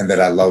and that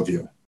I love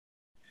you.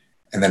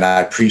 And then I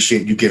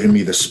appreciate you giving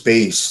me the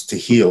space to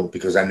heal,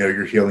 because I know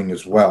you're healing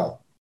as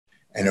well.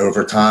 And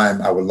over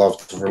time, I would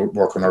love to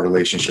work on our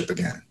relationship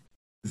again.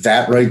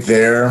 That right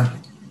there,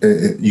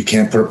 you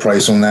can't put a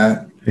price on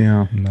that.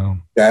 Yeah, no.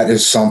 That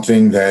is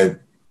something that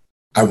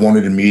I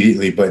wanted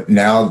immediately, but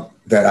now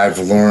that I've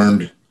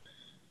learned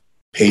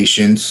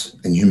patience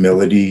and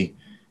humility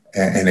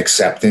and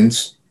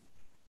acceptance,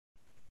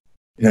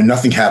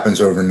 nothing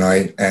happens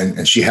overnight.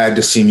 And she had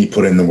to see me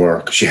put in the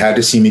work. She had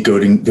to see me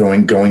going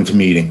to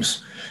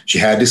meetings. She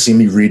had to see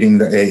me reading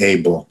the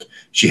AA book.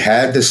 She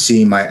had to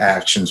see my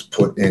actions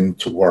put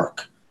into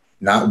work,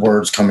 not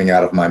words coming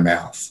out of my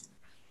mouth.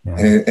 Yeah.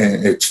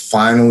 And it's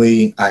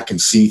finally, I can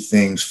see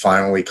things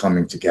finally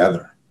coming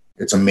together.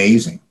 It's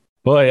amazing.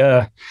 Boy,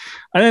 I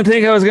didn't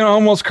think I was going to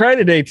almost cry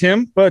today,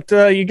 Tim, but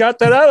you got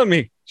that out of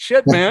me.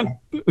 Shit, man.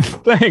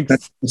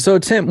 Thanks. So,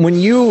 Tim, when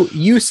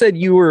you said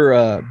you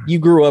were you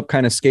grew up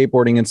kind of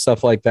skateboarding and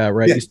stuff like that,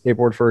 right? Yeah. You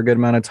skateboarded for a good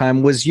amount of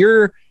time.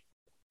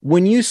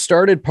 When you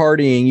started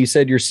partying, you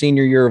said your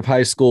senior year of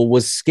high school,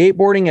 was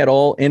skateboarding at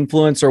all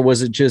influence, or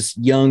was it just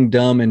young,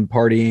 dumb, and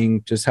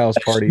partying, just house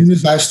parties? As soon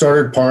as I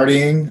started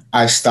partying,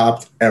 I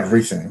stopped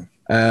everything.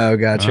 Oh,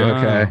 gotcha.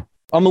 Okay.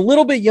 I'm a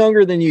little bit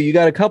younger than you. You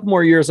got a couple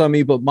more years on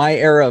me, but my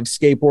era of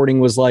skateboarding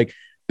was like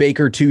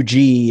Baker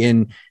 2G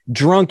and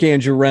drunk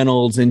Andrew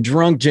Reynolds and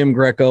drunk Jim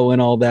Greco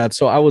and all that.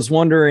 So I was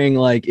wondering,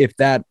 like, if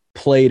that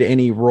played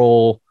any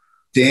role.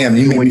 Damn,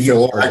 you made me feel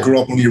old. I grew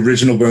up on the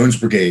original Bones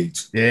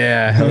Brigades.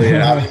 Yeah, hell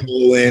yeah. Bobby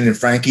Mullen and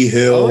Frankie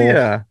Hill. Oh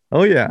yeah.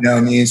 You know what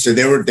I mean? So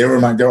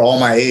they're all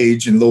my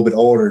age and a little bit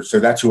older. So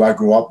that's who I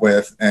grew up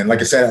with. And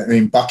like I said, I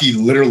mean, Bucky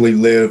literally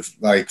lived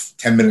like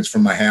 10 minutes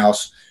from my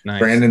house. Nice.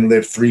 Brandon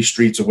lived 3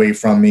 streets away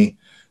from me.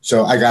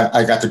 So I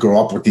got to grow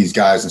up with these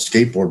guys and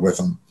skateboard with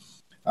them.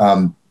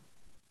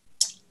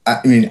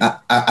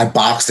 I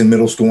boxed in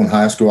middle school and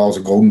high school. I was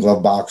a Golden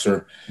Glove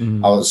boxer.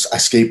 Mm-hmm. I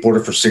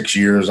skateboarded for 6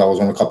 years. I was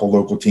on a couple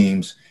local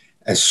teams.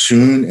 As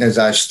soon as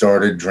I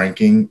started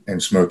drinking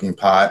and smoking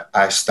pot,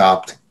 I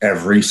stopped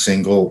every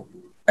single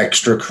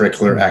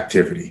extracurricular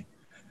activity.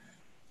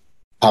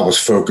 I was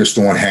focused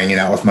on hanging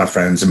out with my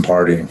friends and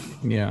partying.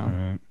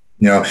 Yeah.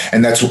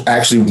 And that's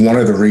actually one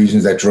of the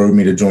reasons that drove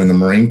me to join the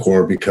Marine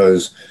Corps,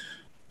 because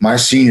my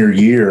senior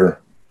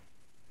year,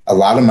 a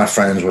lot of my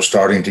friends were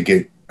starting to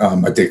get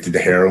addicted to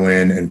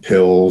heroin and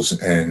pills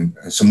and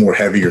some more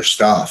heavier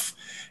stuff.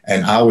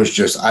 And I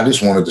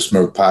just wanted to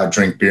smoke pot,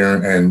 drink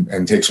beer,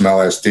 and take some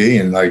LSD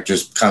and like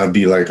just kind of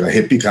be like a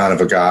hippie kind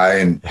of a guy.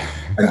 And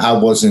I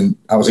was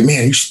like,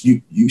 man,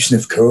 you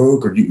sniff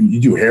coke or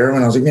you do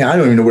heroin? I was like, man, I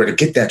don't even know where to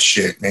get that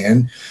shit,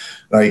 man.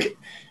 Like,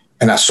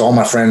 and I saw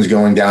my friends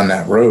going down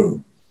that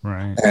road.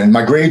 Right. And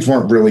my grades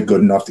weren't really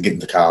good enough to get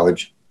into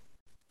college,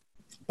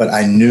 but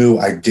I knew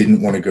I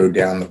didn't want to go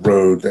down the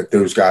road that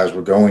those guys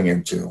were going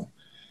into.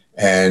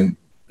 And,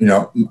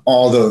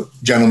 all the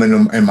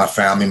gentlemen in my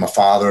family, my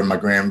father, my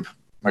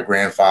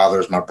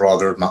grandfathers, my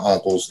brothers, my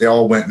uncles, they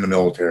all went in the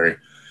military.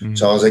 Mm-hmm.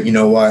 So I was like, you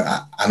know what?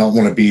 I don't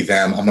want to be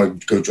them. I'm going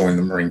to go join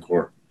the Marine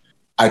Corps.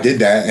 I did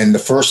that. And the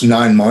first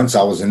 9 months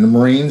I was in the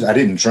Marines, I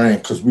didn't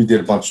drink because we did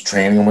a bunch of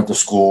training. I went to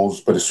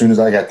schools. But as soon as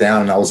I got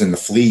down and I was in the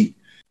fleet,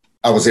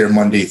 I was there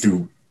Monday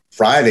through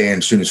Friday. And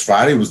as soon as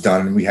Friday was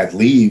done and we had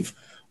leave,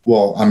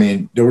 well, I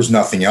mean, there was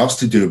nothing else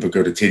to do but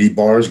go to titty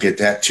bars, get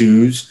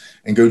tattoos,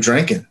 and go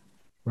drinking.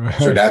 Right.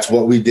 So that's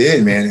what we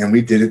did, man. And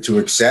we did it to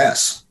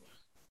excess.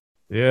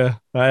 Yeah,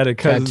 I had a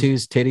cousin.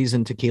 Tattoos, titties,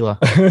 and tequila.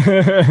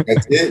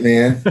 That's it,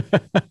 man.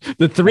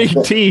 The 3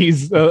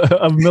 T's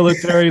of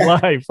military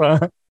life,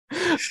 huh?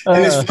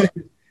 And it's funny,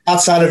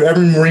 outside of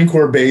every Marine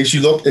Corps base,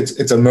 you look,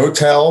 it's a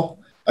motel,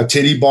 a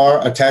titty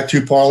bar, a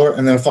tattoo parlor,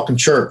 and then a fucking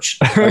church.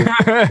 Like,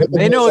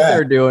 They know what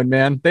they're doing,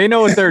 man. They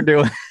know what they're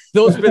doing.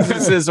 Those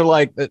businesses are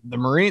like the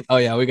Marine. Oh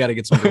yeah, we got to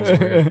get some girls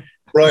over here.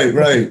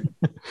 Right.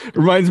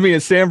 Reminds me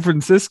of San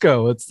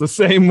Francisco. It's the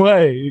same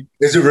way.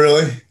 Is it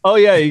really? Oh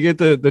yeah, you get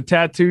the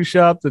tattoo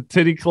shop, the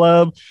titty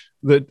club,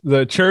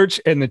 the church,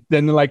 and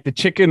then like the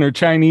chicken or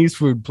Chinese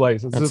food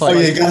place. It's That's just like-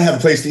 You gotta have a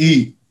place to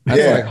eat. That's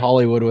Yeah. like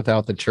Hollywood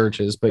without the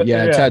churches. But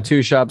yeah, Yeah.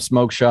 tattoo shop,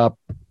 smoke shop,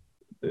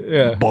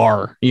 yeah.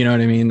 bar. You know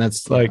what I mean?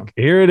 That's Like,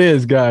 here it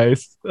is,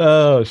 guys.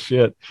 Oh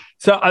shit.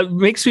 So it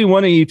makes me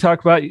wonder, you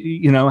talk about,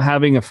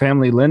 having a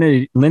family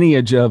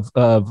lineage of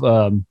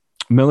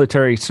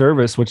military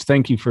service, which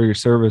thank you for your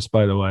service,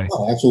 by the way.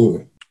 Oh,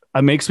 absolutely.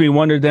 It makes me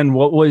wonder then,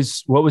 what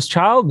was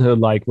childhood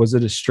like? Was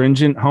it a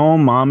stringent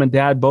home, mom and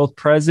dad both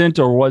present,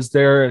 or was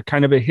there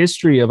kind of a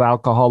history of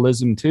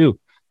alcoholism too?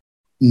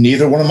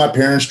 Neither one of my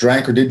parents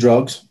drank or did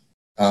drugs.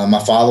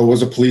 My father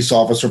was a police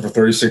officer for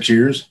 36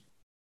 years.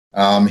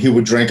 He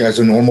would drink as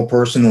a normal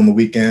person on the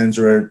weekends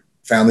or at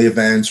family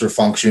events or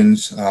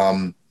functions.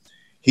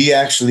 He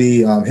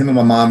actually, him and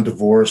my mom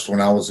divorced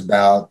when I was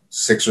about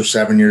 6 or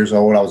 7 years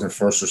old. I was in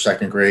first or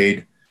second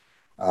grade.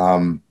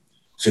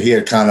 So he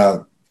had kind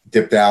of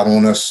dipped out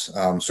on us.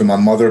 So my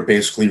mother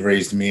basically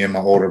raised me and my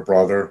older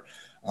brother.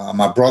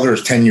 My brother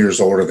is 10 years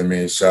older than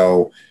me.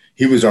 So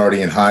he was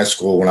already in high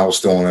school when I was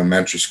still in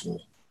elementary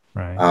school.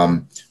 Right.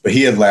 But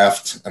he had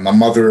left. And my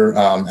mother,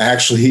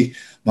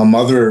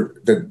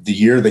 the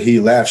year that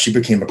he left, she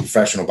became a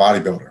professional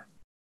bodybuilder.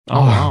 Oh,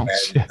 wow.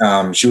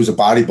 And, she was a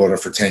bodybuilder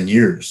for 10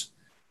 years.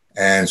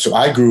 And so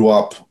I grew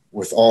up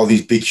with all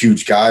these big,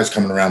 huge guys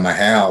coming around my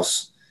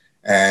house,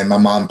 and my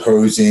mom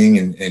posing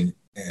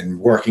and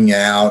working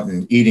out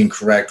and eating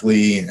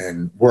correctly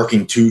and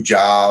working 2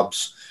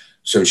 jobs.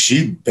 So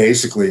she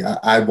basically,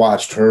 I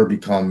watched her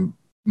become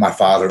my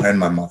father and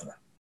my mother.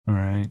 All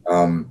right.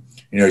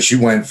 She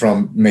went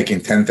from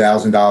making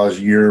 $10,000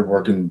 a year,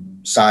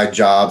 working side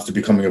jobs, to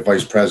becoming a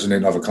vice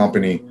president of a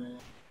company,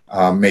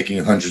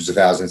 making hundreds of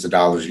thousands of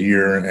dollars a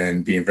year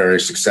and being very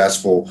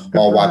successful,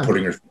 all while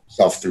putting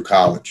herself through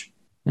college.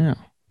 Yeah.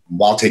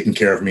 While taking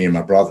care of me and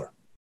my brother.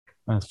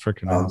 That's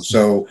freaking awesome.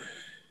 So,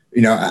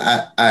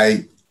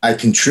 I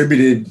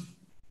contributed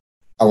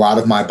a lot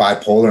of my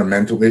bipolar and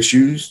mental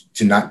issues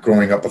to not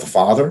growing up with a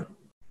father.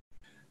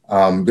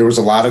 There was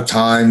a lot of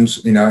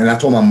times, and I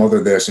told my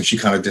mother this, and she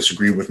kind of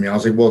disagreed with me. I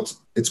was like, well,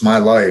 it's my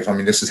life. I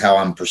mean, this is how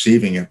I'm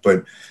perceiving it.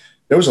 But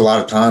there was a lot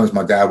of times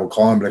my dad would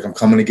call and be like, I'm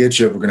coming to get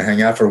you. We're going to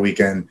hang out for a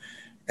weekend.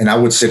 And I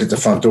would sit at the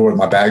front door with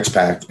my bags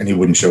packed, and he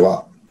wouldn't show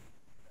up.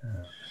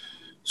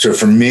 So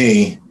for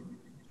me,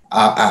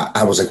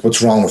 I was like,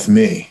 what's wrong with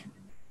me?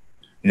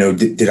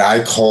 Did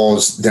I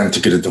cause them to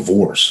get a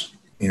divorce?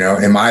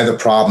 Am I the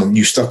problem?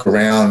 You stuck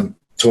around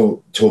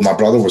till my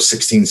brother was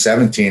 16,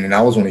 17, and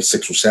I was only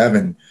 6 or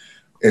 7.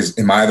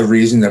 Am I the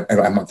reason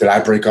did I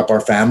break up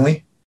our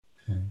family?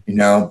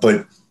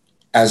 But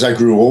as I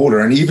grew older,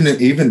 and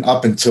even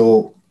up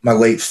until my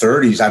late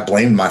 30s, I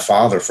blamed my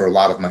father for a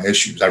lot of my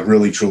issues. I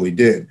really, truly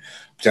did.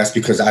 But that's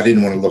because I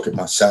didn't want to look at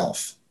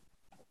myself.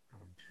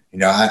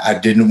 I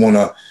didn't want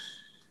to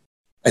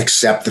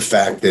accept the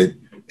fact that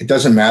it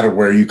doesn't matter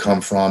where you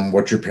come from,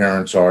 what your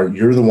parents are.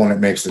 You're the one that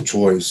makes the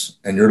choice,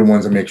 and you're the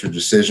ones that makes your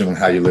decision on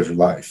how you live your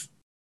life.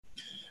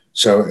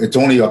 So it's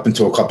only up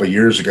until a couple of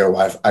years ago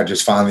I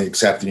just finally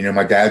accepted,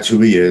 my dad's who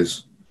he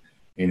is.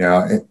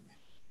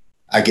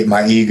 I get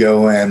my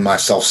ego and my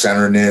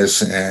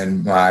self-centeredness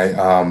and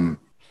my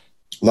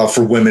love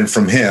for women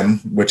from him,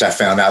 which I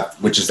found out,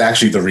 which is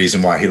actually the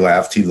reason why he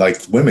left. He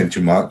liked women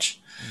too much.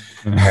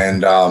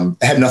 And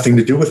it had nothing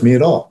to do with me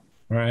at all.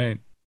 Right.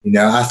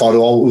 I thought it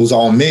was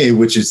all me,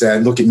 which is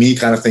that look at me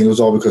kind of thing. It was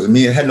all because of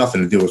me. It had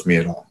nothing to do with me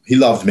at all. He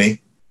loved me.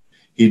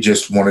 He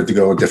just wanted to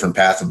go a different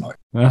path in life.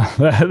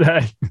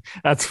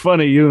 That's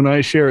funny. You and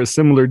I share a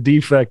similar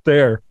defect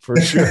there for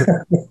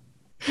sure.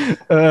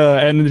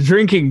 And the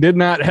drinking did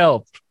not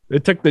help.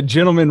 It took the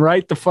gentleman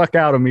right the fuck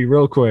out of me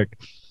real quick.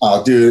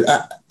 Oh, dude.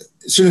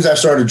 As soon as I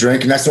started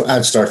drinking, that's when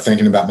I'd start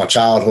thinking about my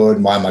childhood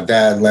and why my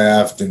dad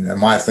left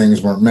and why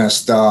things weren't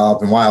messed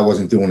up and why I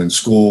wasn't doing in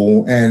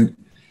school. And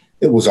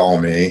it was all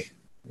me.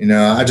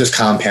 I just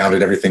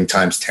compounded everything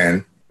times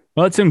 10.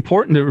 Well, it's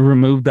important to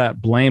remove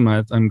that blame.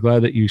 I'm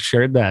glad that you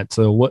shared that.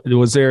 So what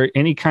was there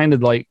any kind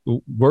of like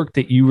work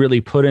that you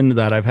really put into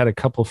that? I've had a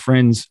couple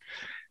friends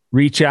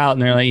reach out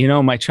and they're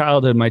like, my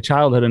childhood.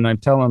 And I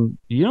tell them,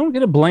 you don't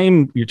get to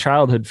blame your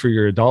childhood for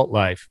your adult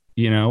life.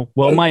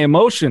 My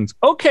emotions.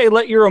 Okay.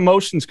 Let your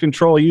emotions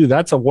control you.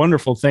 That's a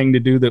wonderful thing to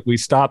do, that we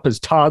stop as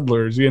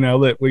toddlers,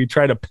 that we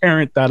try to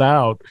parent that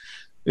out,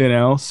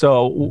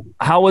 So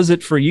how was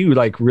it for you,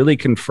 like really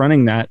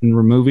confronting that and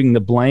removing the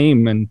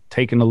blame and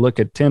taking a look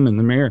at Tim in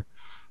the mirror?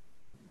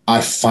 I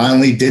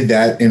finally did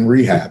that in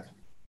rehab.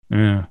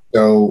 Yeah.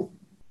 So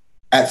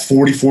at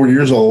 44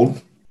 years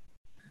old,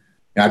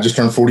 And I just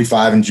turned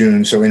 45 in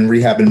June. So in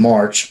rehab in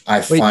March,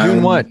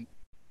 June what?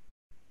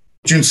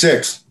 June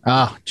 6th.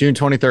 June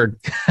 23rd.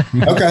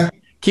 Okay.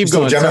 Keep So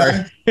going.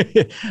 Gemini?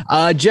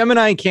 Sorry.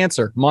 Gemini and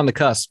Cancer. I'm on the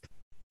cusp.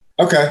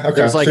 Okay.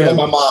 There's like So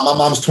my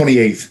mom's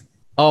 28th.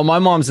 Oh, my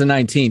mom's the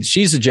 19th.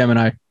 She's a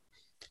Gemini.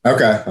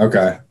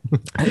 Okay.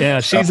 Yeah,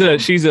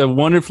 she's a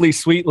wonderfully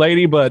sweet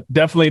lady, but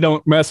definitely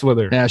don't mess with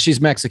her. Yeah, she's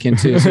Mexican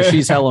too, so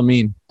she's hella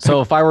mean. So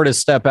if I were to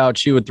step out,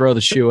 she would throw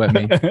the shoe at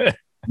me.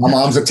 My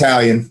mom's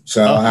Italian,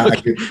 so I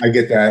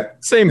get that.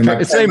 Same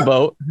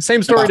boat.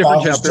 Same story,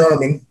 different chapter.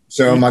 German,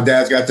 so my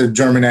dad's got the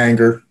German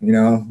anger. You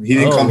know, he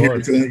didn't come here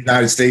to the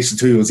United States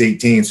until he was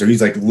 18, so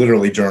he's like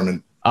literally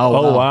German.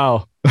 Oh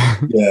wow.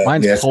 Yeah,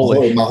 Mine's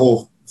Polish. So my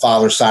whole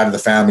father's side of the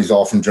family is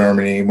all from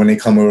Germany. When they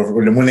come over,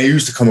 when they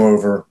used to come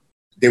over,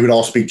 they would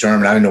all speak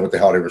German. I didn't know what the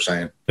hell they were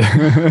saying.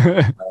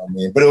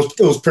 But it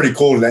was pretty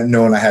cool that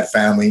knowing I had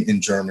family in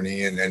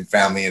Germany and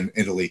family in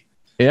Italy.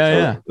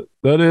 Yeah.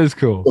 That is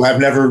cool. So I've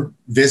never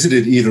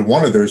visited either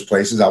one of those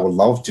places. I would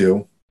love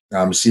to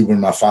see where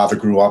my father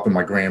grew up and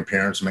my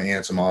grandparents, my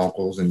aunts and my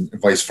uncles, and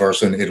vice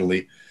versa in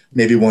Italy.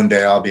 Maybe one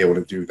day I'll be able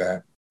to do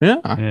that.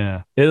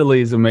 Yeah. Italy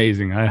is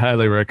amazing. I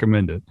highly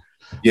recommend it.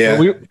 Yeah.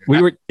 We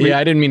were.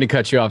 I didn't mean to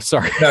cut you off.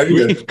 Sorry. No,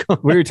 you're good.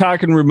 We were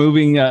talking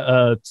removing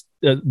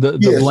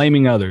the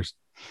blaming others.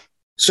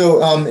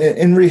 So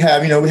in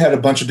rehab, we had a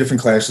bunch of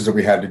different classes that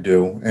we had to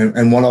do.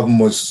 And one of them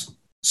was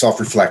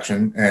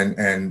self-reflection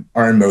and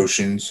our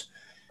emotions.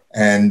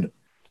 And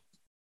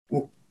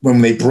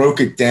when they broke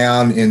it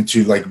down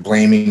into like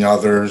blaming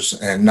others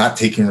and not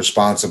taking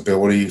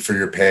responsibility for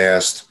your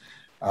past,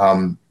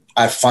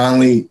 I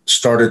finally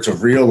started to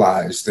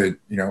realize that,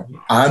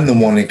 I'm the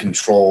one in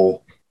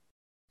control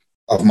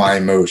of my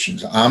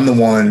emotions. I'm the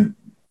one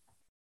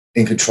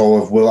in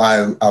control of will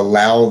I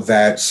allow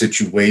that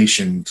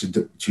situation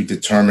to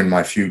determine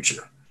my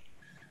future.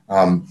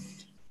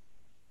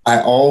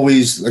 I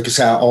always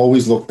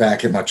look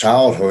back at my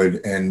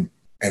childhood and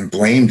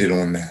blamed it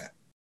on that.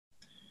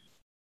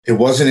 It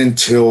wasn't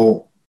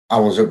until I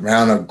was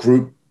around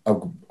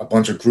a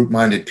bunch of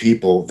group-minded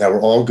people that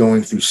were all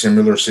going through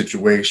similar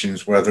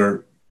situations,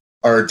 whether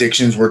our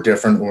addictions were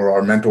different or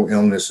our mental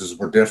illnesses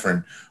were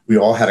different. We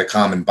all had a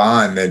common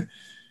bond that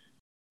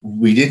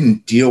we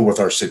didn't deal with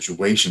our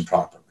situation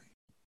properly.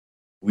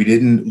 We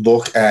didn't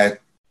look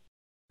at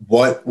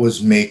what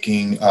was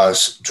making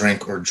us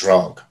drink or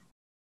drug.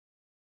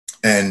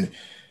 And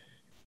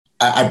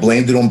I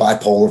blamed it on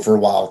bipolar for a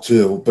while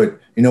too, but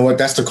you know what?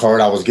 That's the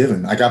card I was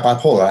given. I got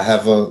bipolar. I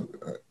have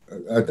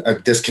a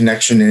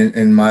disconnection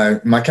in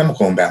my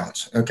chemical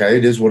imbalance. Okay,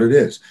 it is what it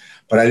is.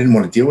 But I didn't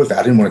want to deal with that.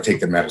 I didn't want to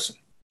take the medicine.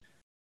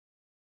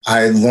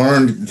 I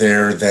learned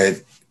there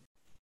that,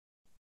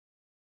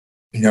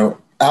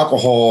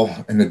 alcohol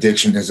and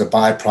addiction is a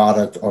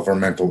byproduct of our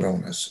mental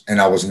illness. And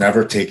I was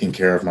never taking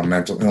care of my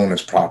mental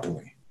illness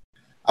properly.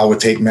 I would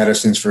take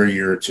medicines for a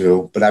year or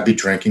two, but I'd be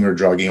drinking or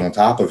drugging on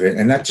top of it.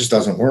 And that just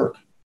doesn't work.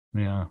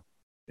 Yeah.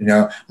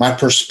 My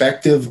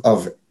perspective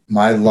of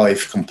my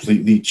life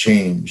completely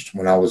changed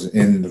when I was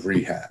in the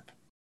rehab.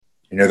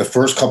 The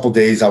first couple of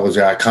days I was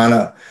there,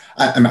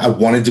 I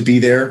wanted to be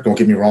there. Don't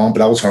get me wrong,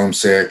 but I was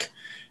homesick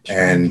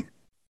and,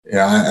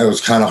 it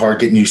was kind of hard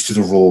getting used to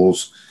the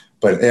rules.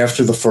 But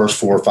after the first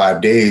 4 or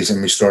 5 days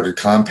and we started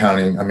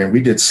compounding,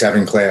 we did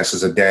 7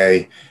 classes a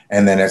day.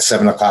 And then at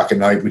 7:00 at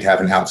night, we'd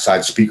have an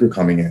outside speaker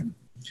coming in.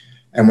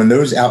 And when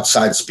those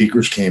outside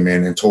speakers came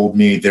in and told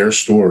me their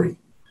story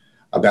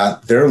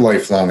about their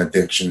lifelong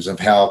addictions, of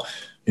how,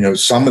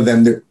 some of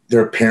them,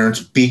 their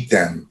parents beat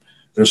them.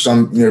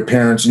 Their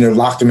parents,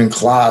 locked them in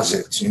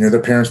closets.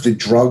 Their parents did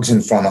drugs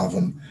in front of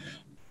them.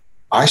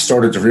 I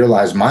started to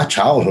realize my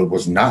childhood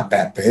was not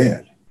that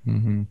bad.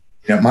 Mm-hmm.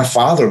 My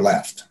father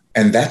left.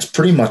 And that's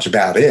pretty much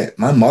about it.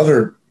 My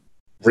mother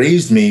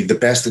raised me the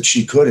best that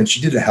she could, and she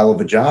did a hell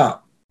of a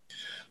job.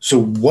 So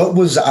what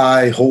was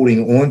I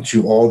holding on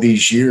to all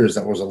these years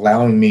that was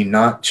allowing me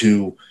not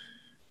to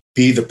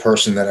be the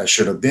person that I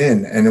should have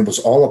been? And it was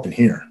all up in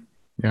here.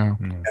 Yeah.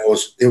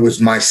 It was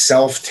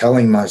myself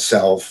telling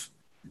myself,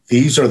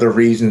 these are the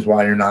reasons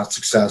why you're not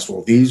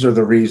successful. These are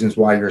the reasons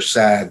why you're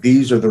sad.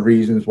 These are the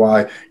reasons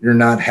why you're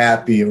not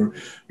happy, or,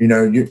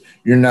 you're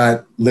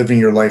not living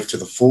your life to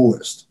the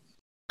fullest.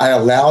 I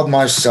allowed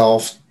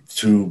myself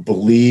to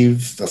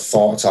believe the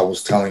thoughts I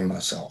was telling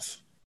myself.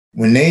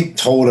 When they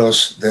told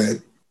us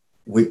that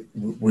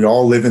we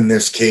all live in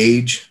this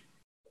cage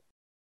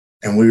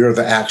and we are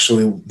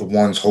actually the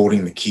ones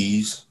holding the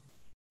keys,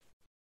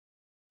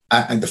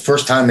 and the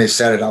first time they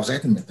said it, I was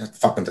like, that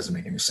fucking doesn't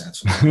make any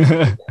sense. What are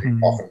you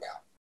talking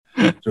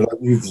about? So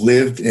you've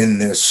lived in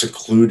this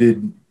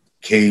secluded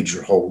cage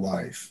your whole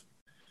life.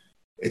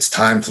 It's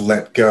time to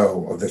let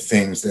go of the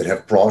things that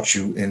have brought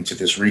you into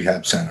this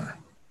rehab center.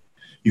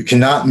 You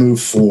cannot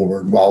move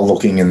forward while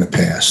looking in the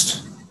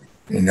past.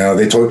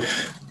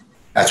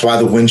 That's why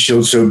the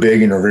windshield's so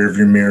big and the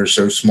rearview mirror is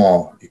so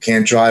small. You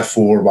can't drive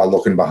forward while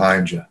looking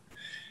behind you.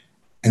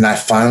 And I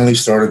finally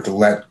started to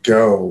let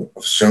go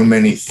of so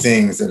many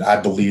things that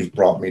I believed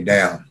brought me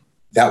down.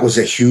 That was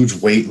a huge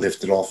weight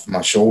lifted off of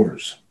my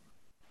shoulders.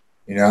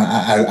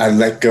 I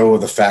let go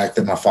of the fact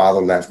that my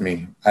father left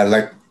me.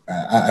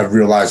 I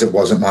realized it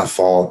wasn't my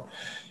fault.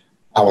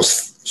 I was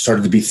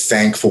started to be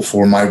thankful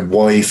for my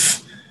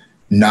wife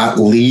not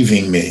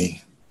leaving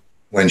me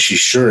when she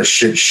sure as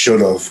shit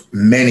should have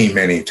many,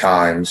 many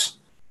times.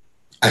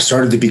 I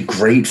started to be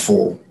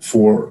grateful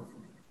for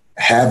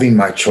having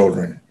my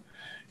children.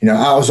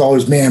 I was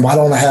always, man, why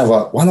don't I have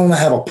a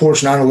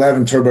Porsche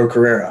 911 Turbo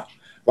Carrera?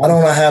 Why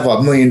don't I have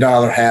 $1 million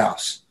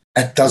house?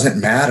 That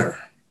doesn't matter.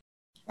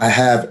 I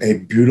have a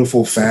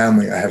beautiful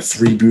family. I have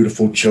 3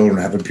 beautiful children.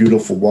 I have a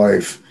beautiful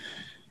wife,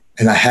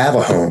 and I have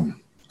a home.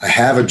 I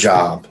have a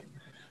job.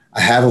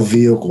 I have a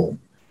vehicle.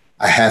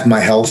 I have my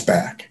health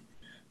back.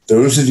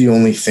 Those are the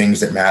only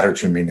things that matter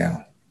to me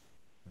now.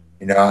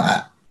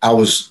 I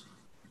was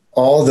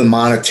all the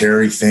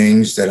monetary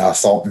things that I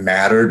thought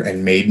mattered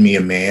and made me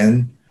a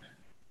man.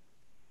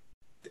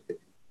 It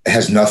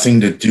has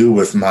nothing to do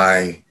with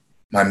my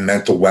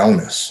mental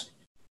wellness.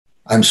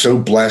 I'm so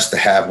blessed to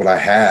have what I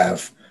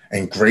have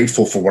and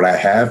grateful for what I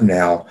have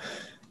now.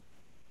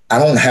 I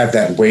don't have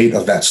that weight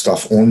of that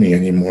stuff on me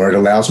anymore. It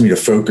allows me to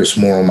focus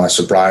more on my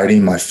sobriety,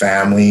 my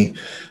family,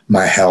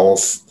 my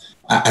health.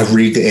 I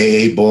read the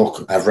AA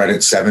book. I've read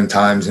it 7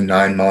 times in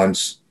 9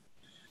 months.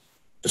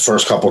 The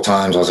first couple of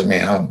times I was like,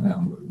 man, I don't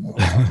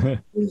know.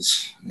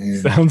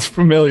 Sounds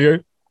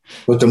familiar.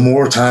 But the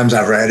more times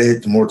I read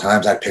it, the more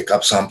times I pick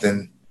up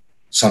something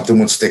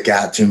would stick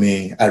out to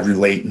me. I'd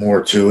relate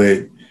more to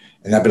it.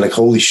 And I'd be like,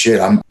 holy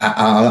shit, I'm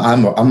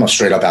a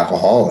straight up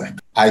alcoholic.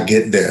 I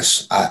get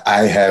this.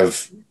 I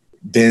have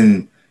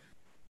been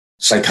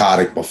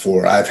psychotic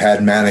before. I've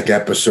had manic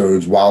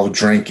episodes while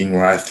drinking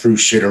where I threw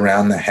shit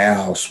around the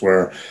house,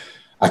 where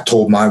I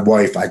told my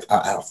wife,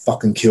 I'll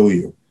fucking kill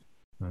you.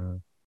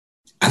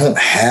 I don't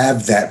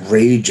have that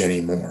rage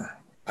anymore.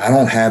 I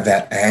don't have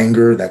that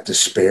anger, that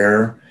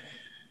despair.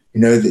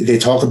 They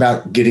talk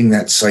about getting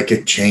that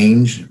psychic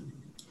change,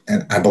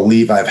 and I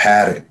believe I've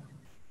had it.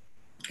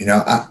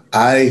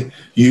 I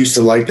used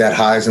to like that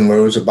highs and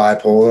lows of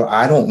bipolar.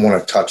 I don't want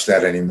to touch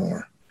that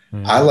anymore.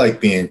 I like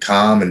being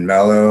calm and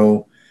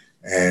mellow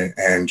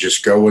and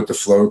just go with the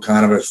flow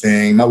kind of a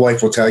thing. My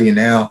wife will tell you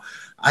now,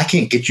 I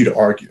can't get you to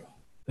argue.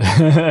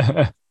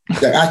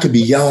 I could be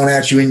yelling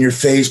at you in your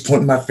face,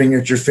 pointing my finger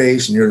at your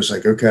face, and you're just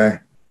like, okay,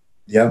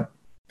 yep,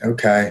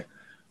 okay.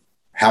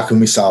 How can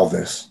we solve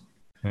this?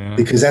 Yeah.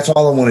 Because that's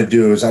all I want to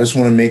do is I just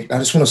want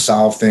to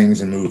solve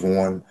things and move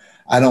on.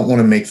 I don't want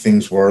to make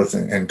things worse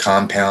and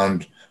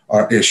compound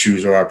our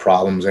issues or our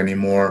problems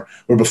anymore.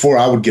 Where before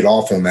I would get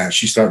off on that.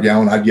 She'd start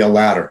yelling, I'd yell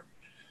at her.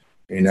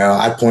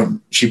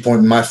 She'd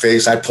point in my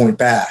face, I'd point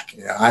back.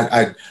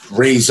 I'd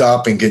raise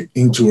up and get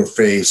into her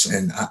face,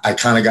 and I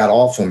kind of got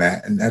off on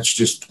that. And that's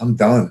just, I'm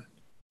done.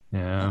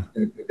 Yeah.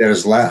 That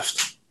is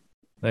left.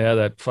 Yeah,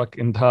 that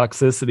fucking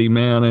toxicity,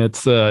 man.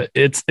 It's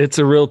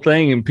a real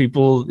thing, and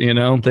people,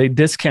 they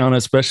discount,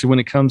 especially when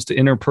it comes to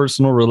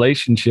interpersonal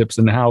relationships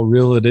and how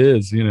real it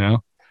is.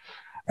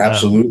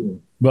 Absolutely.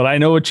 But I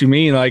know what you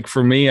mean. Like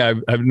for me,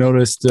 I've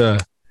noticed,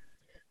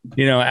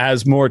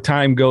 as more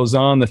time goes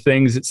on, the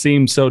things that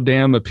seem so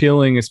damn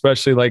appealing,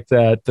 especially like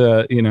that.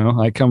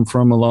 I come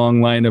from a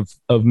long line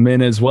of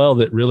men as well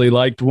that really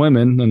liked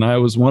women, and I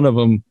was one of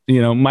them.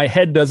 My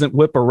head doesn't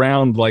whip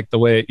around like the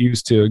way it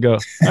used to. Go,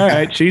 all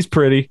right, she's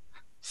pretty,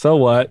 so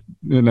what?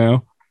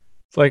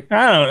 It's like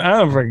I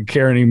don't fucking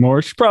care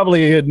anymore. She's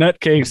probably a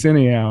nutcase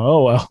anyhow.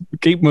 Oh well,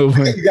 keep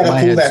moving. You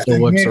gotta pull that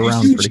thing, whips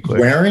around pretty quick.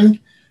 Wearing,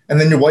 and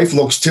then your wife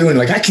looks too, and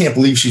like I can't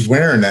believe she's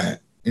wearing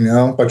that.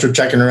 But you're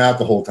checking her out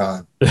the whole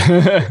time. Do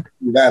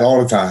that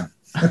all the time.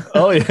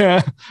 Oh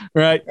yeah,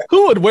 right.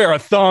 Who would wear a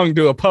thong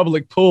to a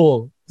public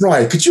pool?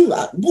 Right? Could you?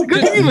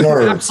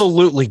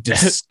 Absolutely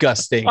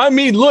disgusting. I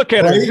mean, look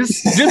at her.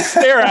 Just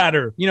stare at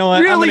her. You know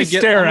what? Really I'm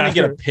gonna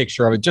get her. a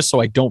picture of it just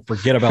so I don't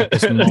forget about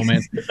this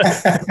moment.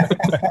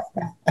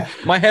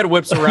 My head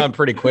whips around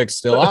pretty quick.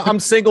 Still, I'm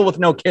single with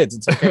no kids.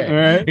 It's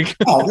okay. Right?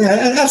 Oh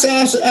yeah, that's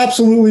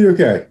absolutely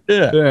okay.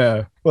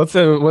 Yeah. What's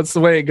the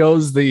way it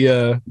goes?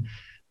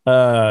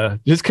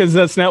 Just because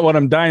that's not what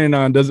I'm dining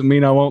on doesn't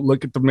mean I won't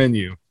look at the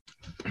menu.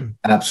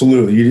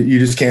 Absolutely. You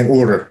just can't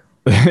order.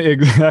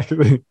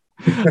 Exactly.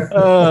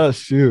 Oh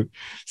shoot.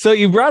 So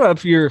you brought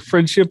up your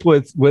friendship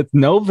with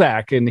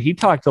Novak, and he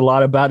talked a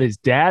lot about his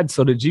dad.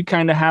 So did you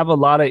kind of have a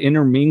lot of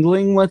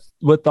intermingling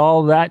with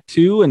all that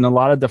too, and a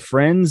lot of the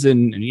friends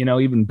and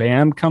even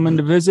Bam coming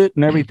to visit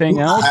and everything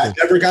else? I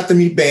never got to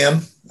meet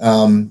Bam.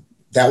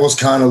 That was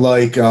kind of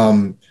like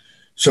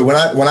so when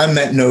I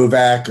met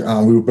Novak,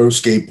 we were both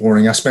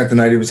skateboarding. I spent the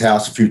night at his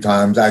house a few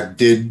times. I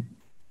did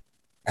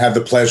have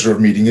the pleasure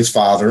of meeting his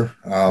father.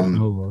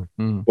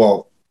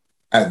 Well,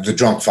 the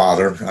drunk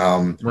father.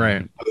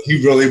 Right.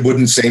 He really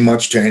wouldn't say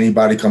much to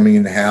anybody coming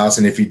in the house.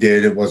 And if he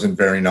did, it wasn't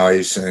very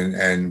nice.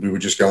 And we would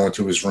just go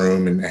into his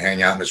room and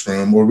hang out in his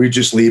room, or we'd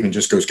just leave and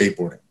just go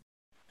skateboarding.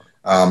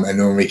 And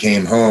then when we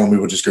came home, we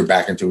would just go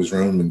back into his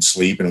room and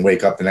sleep and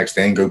wake up the next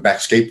day and go back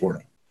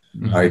skateboarding.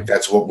 Mm-hmm. Right.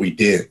 That's what we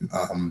did.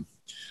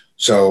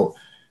 So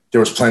there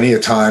was plenty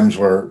of times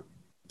where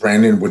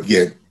Brandon would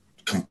get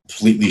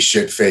completely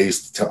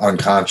shit-faced to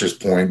unconscious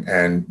point,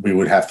 and we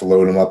would have to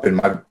load him up in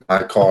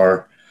my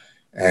car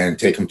and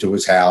take him to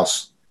his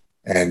house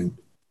and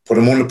put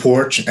him on the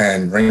porch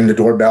and ring the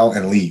doorbell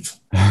and leave.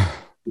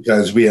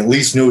 Because we at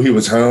least knew he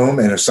was home,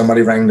 and if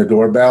somebody rang the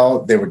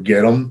doorbell, they would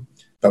get him.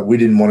 But we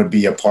didn't want to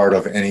be a part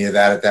of any of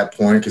that at that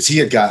point, because he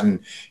had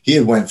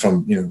went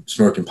from, you know,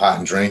 smoking pot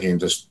and drinking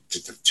just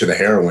to the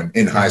heroin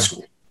in high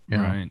school.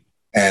 Yeah. Right.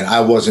 And I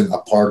wasn't a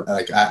part,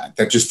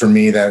 that just for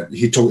me, that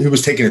he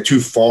was taking it too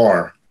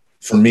far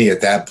for me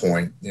at that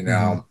point. You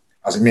know,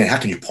 I was like, man, how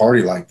can you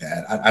party like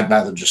that? I'd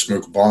rather just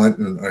smoke a blunt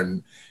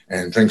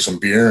and drink some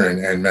beer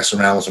and mess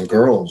around with some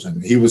girls.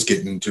 And he was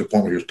getting to the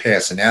point where he was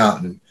passing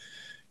out and,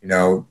 you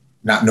know,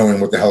 not knowing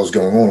what the hell was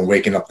going on and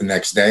waking up the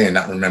next day and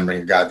not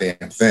remembering a goddamn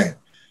thing.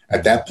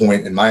 At that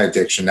point in my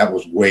addiction, that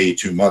was way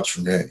too much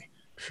for me.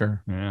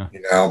 Sure. Yeah.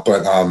 You know,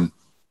 but,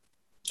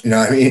 you know,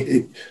 I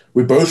mean,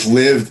 we both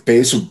lived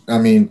I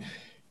mean,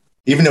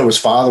 even though his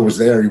father was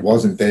there, he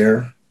wasn't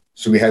there.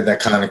 So we had that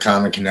kind of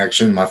common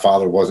connection. My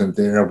father wasn't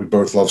there. We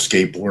both loved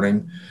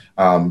skateboarding.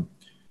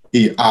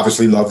 He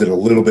obviously loved it a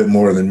little bit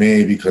more than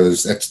me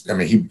because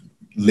he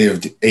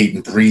lived, ate,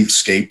 and breathed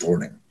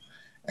skateboarding.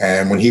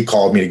 And when he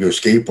called me to go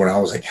skateboard, I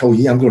was like, hell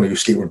yeah, I'm going to go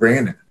skate with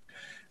Brandon.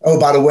 Oh,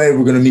 by the way,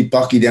 we're going to meet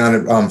Bucky down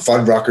at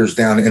Fuddruckers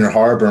down in Inner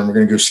Harbor, and we're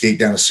going to go skate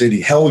down the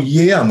city. Hell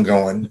yeah, I'm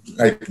going.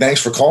 Like,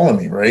 thanks for calling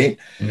me, right?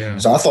 Yeah.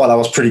 So I thought I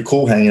was pretty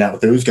cool hanging out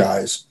with those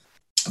guys.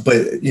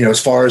 But, you know,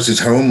 as far as his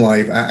home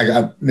life, I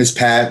got Miss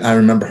Pat. I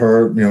remember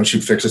her, you know,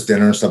 she'd fix us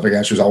dinner and stuff like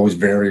that. She was always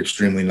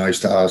extremely nice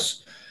to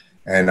us.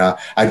 And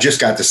I just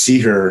got to see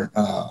her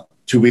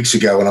 2 weeks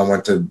ago when I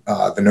went to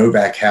the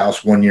Novak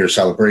House 1 year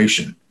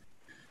celebration.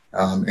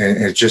 And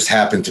it just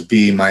happened to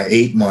be my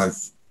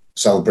 8-month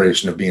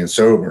celebration of being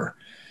sober.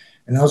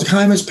 And I was like,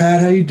 hi, Miss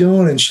Pat, how you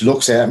doing? And she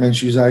looks at me and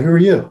she's like, who are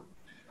you?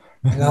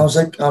 And I was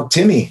like, I'm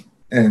Timmy.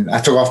 And I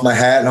took off my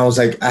hat and I was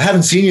like, I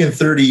haven't seen you in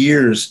 30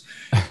 years.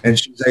 And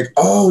she's like,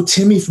 oh,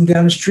 Timmy from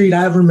down the street.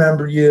 I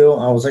remember you.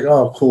 I was like,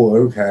 oh, cool.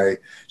 Okay.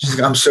 She's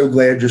like, I'm so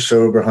glad you're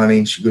sober,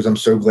 honey. She goes, I'm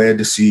so glad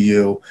to see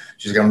you.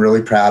 She's like, I'm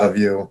really proud of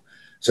you.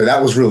 So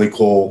that was really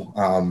cool.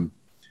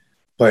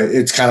 But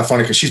it's kind of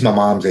funny because she's my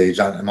mom's age.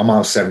 My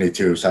mom's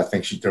 72. So I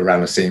think she's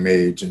around the same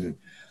age. And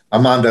my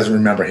mom doesn't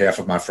remember half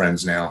of my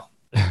friends now.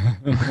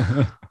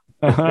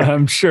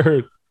 I'm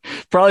sure.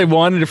 Probably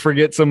wanted to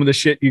forget some of the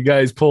shit you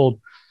guys pulled.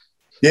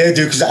 Yeah,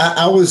 dude, because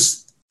I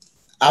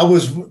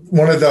was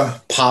one of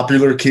the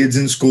popular kids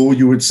in school,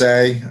 you would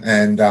say.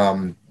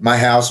 And my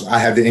house, I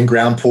had the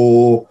in-ground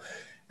pool.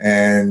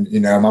 And, you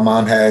know, my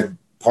mom had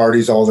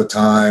parties all the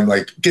time,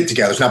 like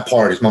get-togethers, not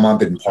parties. My mom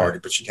didn't party,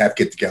 but she'd have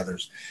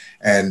get-togethers.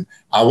 And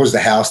I was the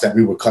house that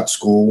we would cut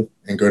school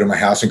and go to my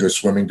house and go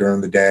swimming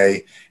during the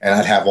day. And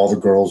I'd have all the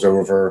girls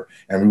over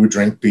and we would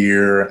drink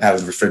beer out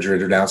of the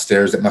refrigerator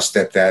downstairs that my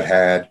stepdad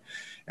had.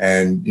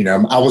 And, you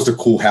know, I was the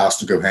cool house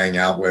to go hang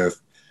out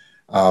with.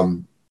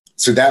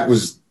 So that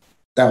was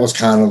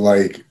kind of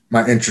like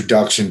my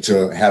introduction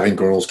to having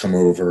girls come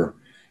over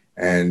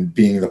and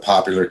being the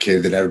popular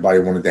kid that everybody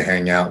wanted to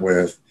hang out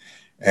with.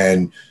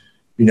 And,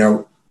 you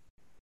know,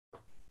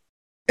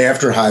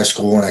 after high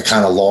school, and I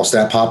kind of lost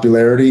that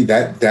popularity,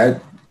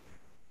 that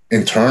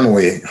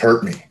internally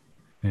hurt me.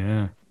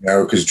 Yeah. You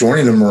know, because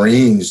joining the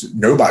Marines,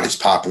 nobody's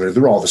popular.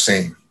 They're all the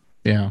same.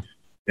 Yeah.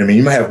 I mean,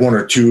 you might have one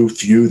or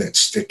few that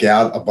stick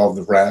out above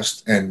the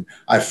rest. And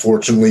I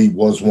fortunately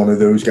was one of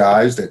those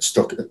guys that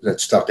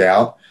stuck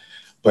out.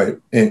 But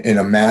in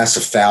a mass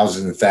of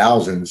thousands and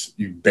thousands,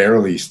 you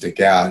barely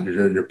stick out.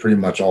 You're pretty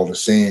much all the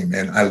same.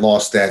 And I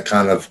lost that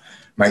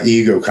my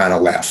ego kind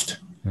of left.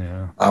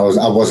 Yeah. I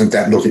wasn't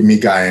that look at me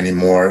guy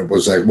anymore. It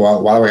was like,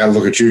 well, why do I got to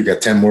look at you? You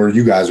got 10 more of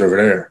you guys over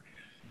there.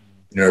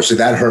 You know, so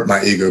that hurt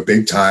my ego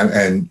big time.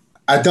 And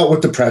I dealt with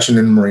depression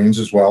in the Marines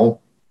as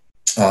well.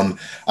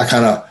 I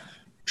kind of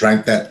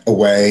drank that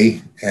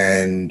away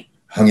and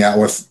hung out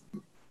with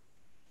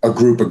a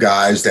group of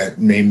guys that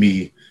made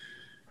me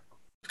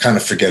kind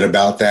of forget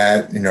about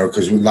that, you know,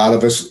 because a lot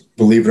of us,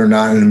 believe it or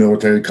not, in the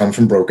military come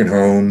from broken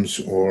homes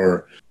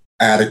or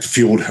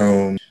addict-fueled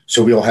homes.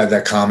 So we all had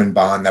that common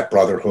bond, that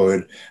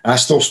brotherhood. And I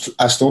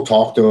still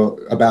talk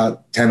to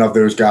about 10 of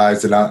those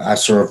guys that I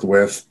served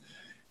with,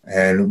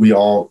 and we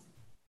all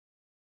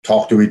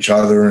talk to each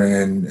other.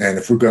 And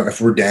if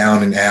we're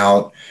down and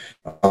out,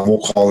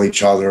 we'll call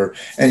each other.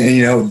 And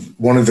you know,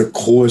 one of the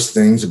coolest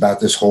things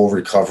about this whole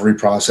recovery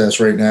process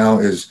right now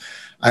is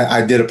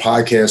I did a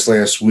podcast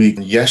last week.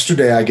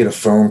 Yesterday, I get a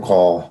phone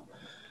call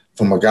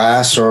from a guy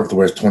I served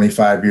with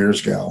 25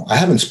 years ago. I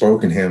haven't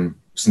spoken to him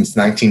since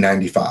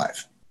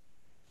 1995.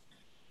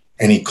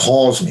 And he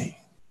calls me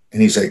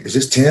and he's like, is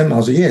this Tim? I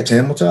was like, yeah,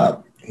 Tim, what's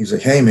up? He's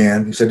like, hey,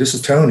 man. He said, this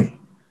is Tony.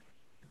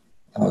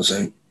 I was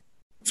like,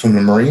 from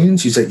the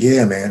Marines? He's like,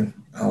 yeah, man.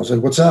 I was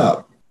like, what's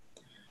up?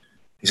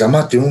 He's like, I'm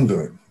not doing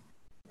good.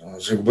 I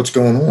was like, what's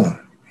going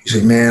on? He's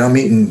like, man, I'm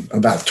eating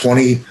about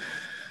 20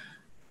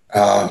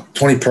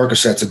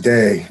 Percocets a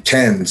day,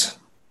 10s.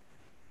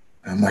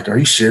 I'm like, are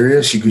you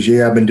serious? He goes,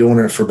 yeah, I've been doing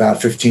it for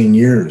about 15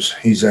 years.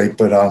 He's like,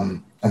 but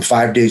I'm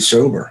 5 days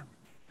sober.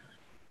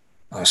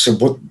 I said,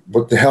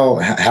 what the hell?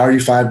 How are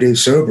you 5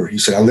 days sober? He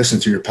said, I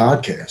listened to your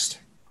podcast.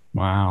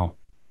 Wow.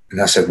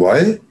 And I said,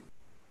 what?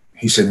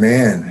 He said,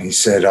 man, he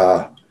said,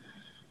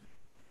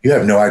 you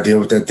have no idea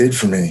what that did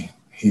for me.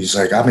 He's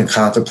like, I've been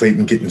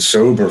contemplating getting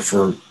sober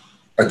for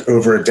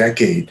over a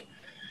decade.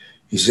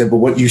 He said, but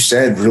what you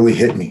said really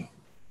hit me.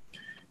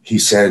 He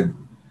said,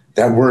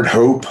 that word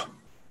hope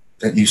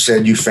that you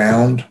said you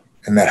found,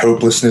 and that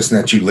hopelessness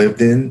that you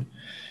lived in,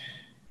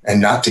 and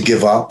not to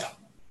give up,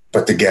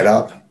 but to get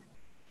up,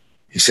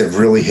 he said,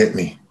 really hit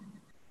me.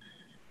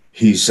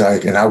 He's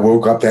like, and I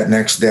woke up that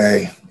next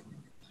day.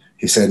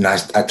 He said, and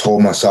I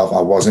told myself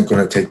I wasn't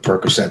going to take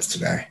Percocets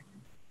today.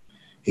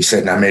 He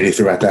said, and I made it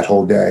throughout that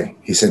whole day.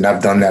 He said, and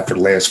I've done that for the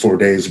last 4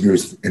 days. He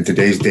goes, and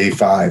today's day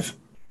 5.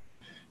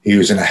 He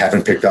goes, and I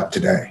haven't picked up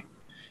today.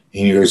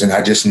 And he goes, and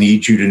I just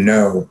need you to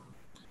know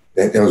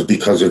that it was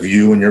because of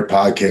you and your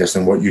podcast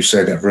and what you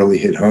said that really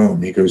hit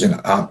home. He goes, and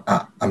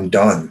I'm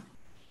done.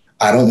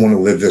 I don't want to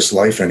live this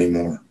life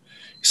anymore.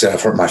 He said,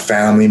 I've hurt my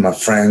family, my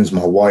friends,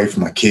 my wife,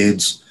 my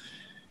kids.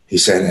 He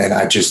said, and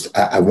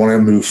I want to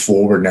move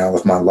forward now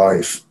with my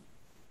life.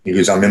 He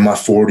goes, I'm in my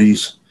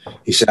 40s.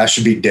 He said, I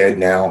should be dead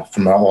now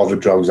from all the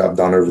drugs I've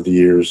done over the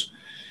years.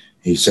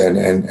 He said,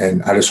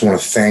 and I just want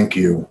to thank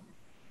you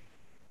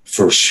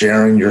for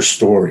sharing your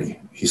story.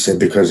 He said,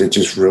 because it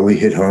just really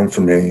hit home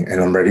for me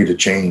and I'm ready to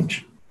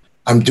change.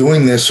 I'm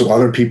doing this so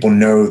other people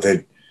know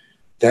that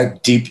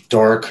that deep,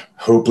 dark,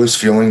 hopeless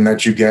feeling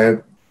that you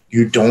get,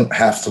 you don't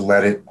have to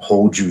let it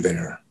hold you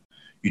there.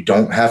 You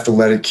don't have to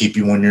let it keep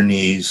you on your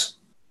knees.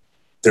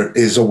 There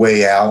is a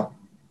way out.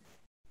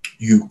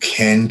 You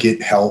can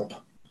get help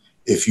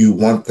if you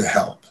want the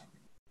help.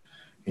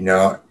 You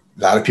know,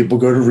 a lot of people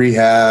go to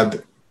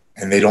rehab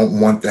and they don't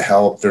want the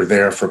help. They're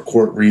there for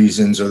court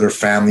reasons or their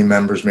family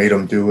members made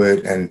them do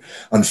it. And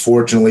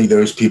unfortunately,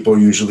 those people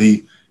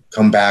usually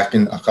come back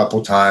in a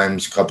couple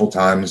times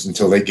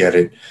until they get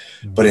it.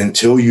 But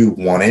until you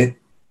want it,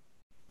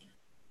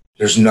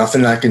 there's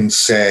nothing I can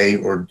say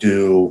or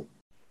do,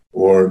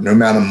 or no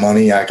amount of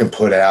money I can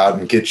put out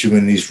and get you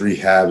in these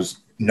rehabs.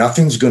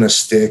 Nothing's going to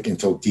stick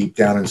until deep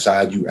down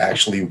inside you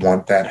actually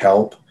want that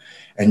help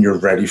and you're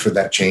ready for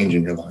that change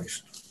in your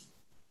life.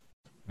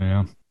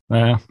 Yeah.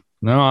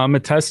 No, I'm a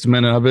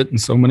testament of it,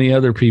 and so many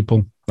other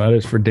people. That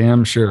is for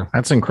damn sure.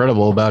 That's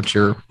incredible about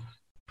your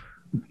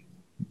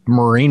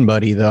Marine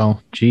buddy, though.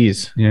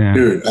 Jeez. Yeah.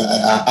 Dude,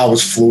 I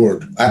was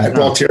floored. I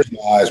brought tears in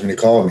my eyes when he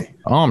called me.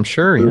 Oh, I'm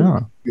sure.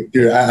 Yeah.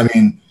 Dude, I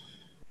mean,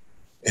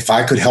 if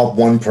I could help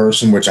one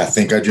person, which I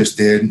think I just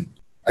did,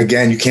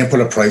 again, you can't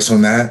put a price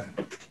on that.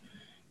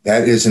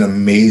 That is an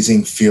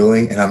amazing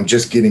feeling. And I'm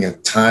just getting a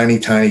tiny,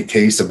 tiny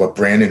taste of what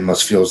Brandon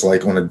must feels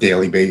like on a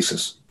daily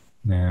basis.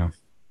 Yeah.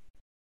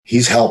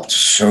 He's helped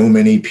so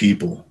many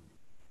people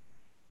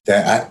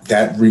that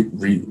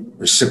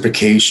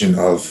reciprocation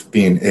of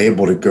being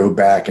able to go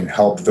back and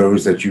help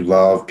those that you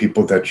love,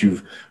 people that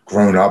you've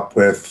grown up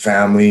with,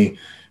 family,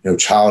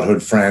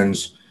 childhood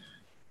friends.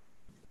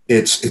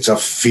 It's a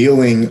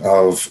feeling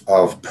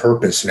of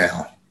purpose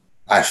now.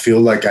 I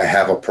feel like I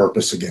have a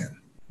purpose again.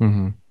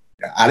 Mm-hmm.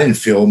 I didn't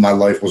feel my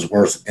life was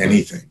worth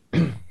anything.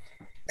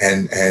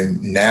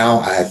 And now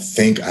I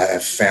think I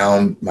have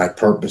found my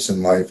purpose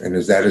in life, and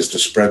that is to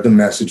spread the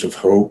message of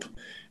hope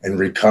and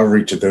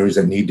recovery to those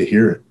that need to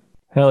hear it.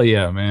 Hell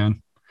yeah,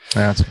 man.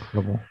 That's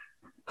incredible.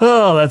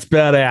 Oh, that's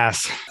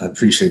badass. I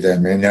appreciate that,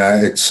 man. Yeah,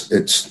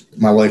 it's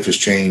my life has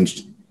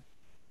changed.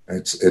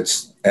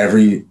 It's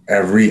every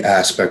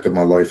aspect of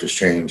my life has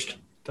changed.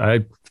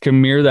 I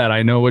can mirror that.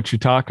 I know what you're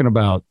talking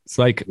about. It's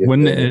like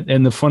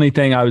and the funny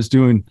thing, I was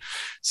doing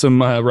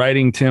some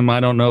writing, Tim. I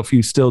don't know if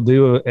you still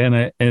do,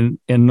 and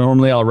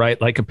normally I'll write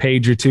like a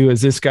page or two.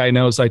 As this guy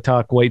knows, I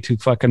talk way too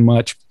fucking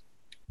much.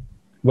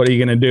 What are you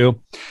gonna do?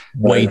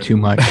 Way too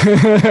much.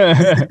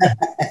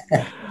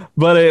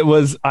 But it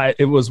was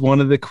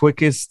one of the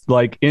quickest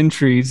like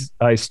entries.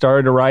 I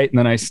started to write and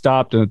then I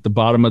stopped, and at the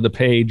bottom of the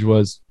page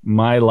was,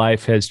 my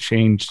life has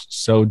changed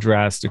so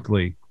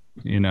drastically,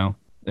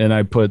 And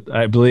I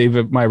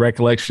believe my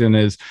recollection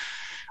is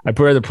I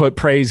put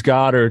praise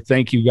God or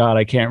thank you God.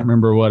 I can't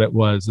remember what it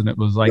was. And it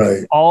was like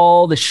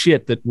all the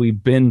shit that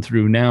we've been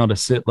through now to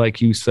sit,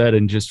 like you said,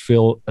 and just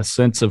feel a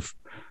sense of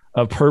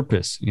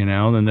purpose,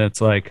 and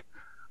that's like,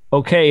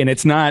 okay. And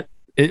it's not,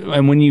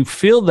 and when you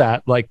feel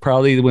that, like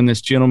probably when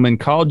this gentleman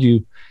called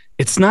you,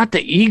 it's not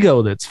the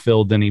ego that's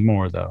filled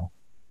anymore though.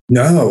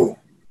 No,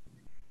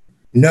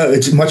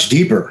 it's much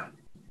deeper.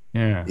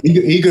 Yeah.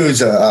 Ego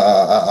is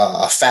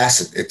a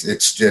facet.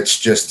 It's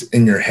just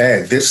in your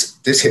head. This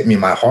hit me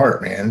in my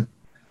heart, man.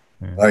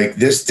 Yeah. Like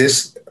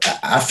this,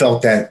 I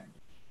felt that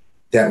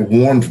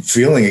warm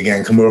feeling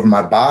again come over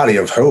my body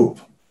of hope.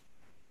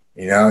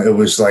 It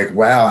was like,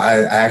 wow,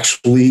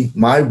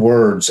 my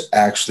words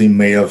actually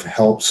may have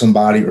helped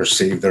somebody or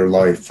saved their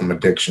life from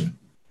addiction.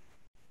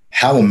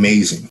 How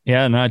amazing.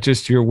 Yeah. Not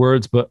just your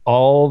words, but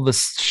all the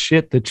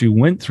shit that you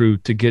went through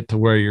to get to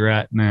where you're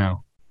at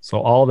now. So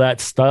all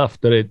that stuff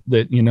that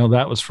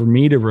was for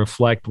me to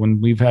reflect when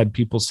we've had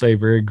people say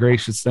very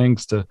gracious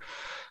things to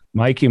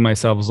Mikey and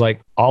myself, was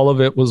like, all of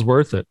it was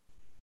worth it.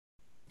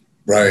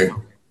 Right.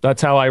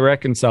 That's how I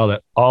reconciled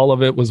it. All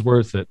of it was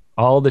worth it.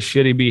 All the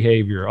shitty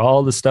behavior,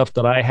 all the stuff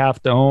that I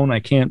have to own. I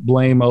can't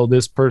blame,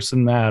 this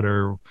person, that,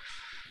 or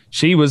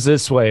she was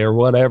this way or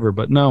whatever,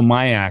 but no,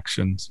 my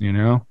actions,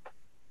 Yeah.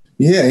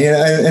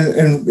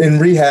 And in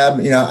rehab,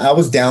 I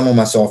was down on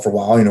myself for a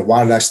while.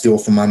 Why did I steal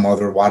from my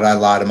mother? Why did I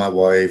lie to my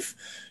wife?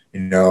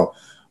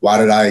 Why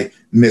did I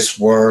miss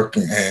work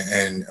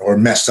or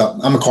mess up?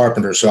 I'm a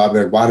carpenter. So I'd be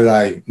like, why did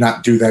I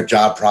not do that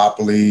job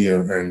properly?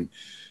 And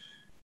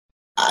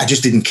I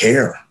just didn't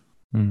care.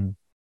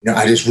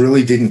 I just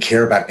really didn't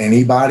care about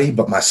anybody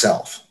but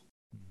myself.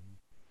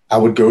 I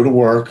would go to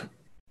work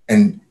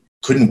and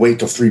couldn't wait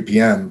till 3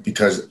 p.m.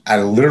 because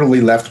I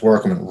literally left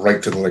work and went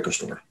right to the liquor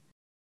store.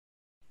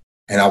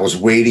 And I was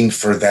waiting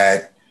for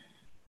that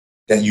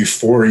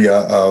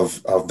euphoria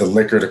of the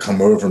liquor to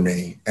come over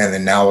me. And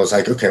then now I was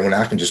like, okay, well,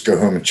 now I can just go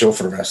home and chill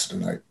for the rest of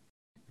the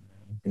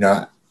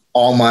night.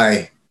 All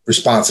my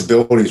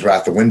responsibilities were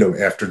out the window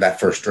after that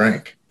first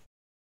drink.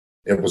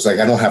 It was like,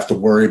 I don't have to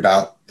worry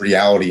about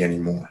reality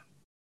anymore.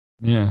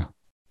 Yeah.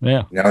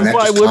 Yeah.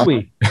 Why would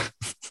we?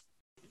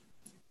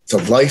 The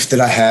life that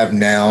I have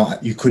now,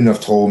 you couldn't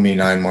have told me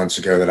 9 months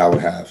ago that I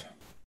would have.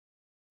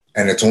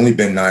 And it's only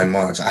been 9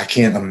 months. I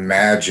can't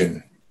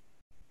imagine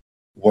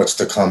what's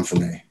to come for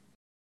me.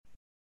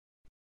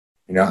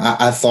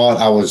 I thought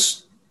I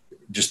was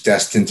just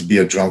destined to be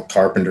a drunk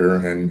carpenter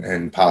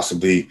and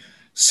possibly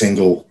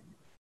single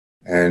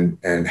and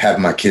have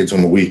my kids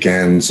on the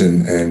weekends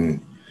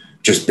and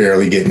just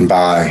barely getting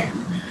by.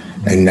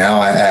 And now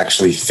I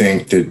actually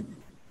think that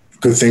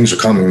good things are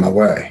coming my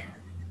way,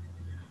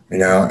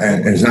 and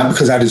it's not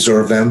because I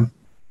deserve them.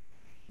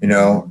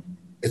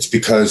 It's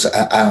because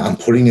I'm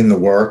putting in the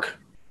work.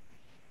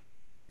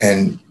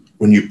 And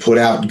when you put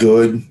out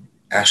good,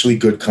 actually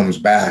good comes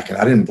back. And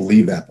I didn't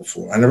believe that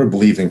before. I never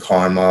believed in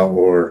karma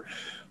or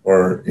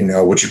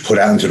what you put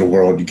out into the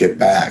world, you get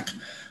back.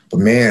 But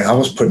man, I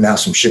was putting out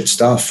some shit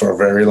stuff for a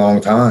very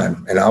long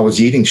time. And I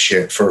was eating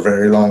shit for a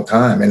very long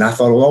time. And I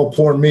thought, oh,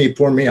 poor me.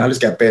 I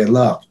just got bad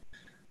luck.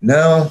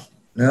 No,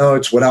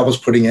 it's what I was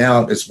putting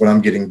out is what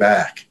I'm getting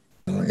back.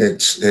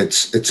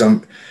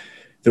 The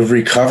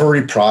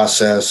recovery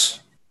process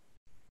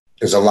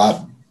is a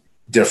lot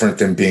different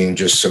than being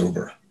just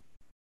sober.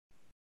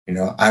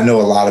 I know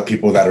a lot of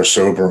people that are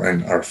sober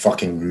and are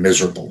fucking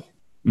miserable.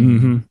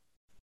 Mm-hmm.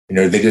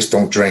 They just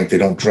don't drink, they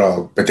don't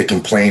drug, but they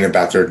complain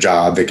about their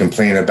job. They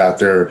complain about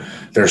their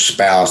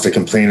spouse. They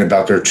complain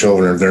about their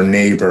children, their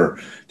neighbor.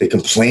 They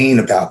complain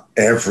about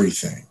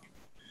everything.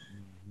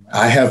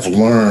 I have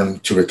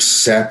learned to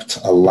accept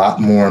a lot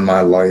more in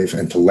my life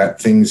and to let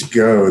things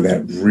go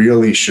that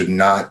really should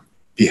not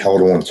be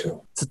held on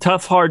to. It's a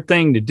tough, hard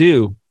thing to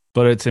do,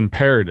 but it's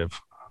imperative.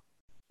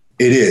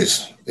 It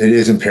is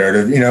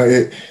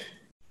imperative.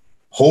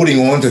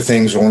 Holding on to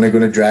things are only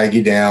going to drag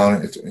you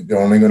down. They're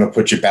only going to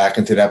put you back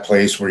into that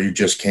place where you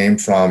just came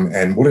from.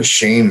 And what a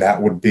shame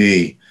that would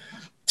be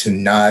to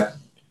not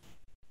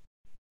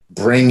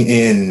bring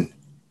in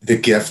the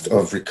gift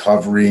of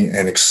recovery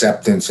and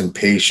acceptance and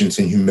patience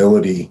and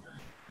humility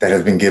that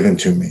has been given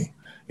to me.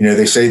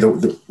 They say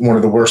one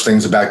of the worst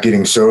things about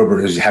getting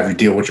sober is have you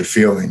deal with your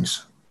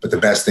feelings. But the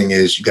best thing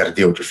is you got to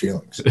deal with your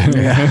feelings.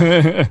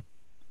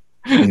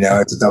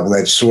 It's a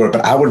double-edged sword.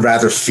 But I would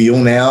rather feel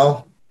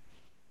now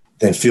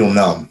than feel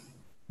numb.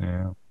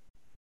 Yeah.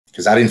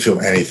 Because I didn't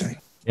feel anything.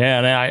 Yeah.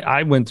 And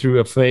I went through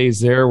a phase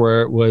there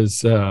where it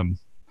was, and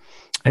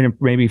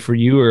maybe for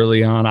you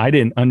early on, I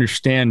didn't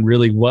understand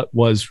really what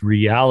was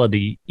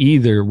reality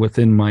either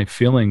within my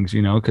feelings,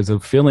 because the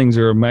feelings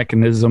are a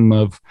mechanism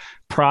of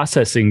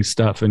processing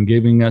stuff and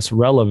giving us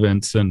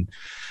relevance. And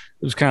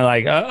it was kind of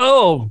like,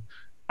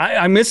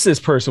 I miss this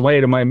person.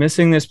 Wait, am I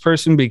missing this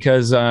person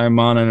because I'm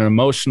on an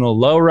emotional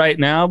low right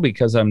now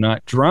because I'm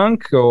not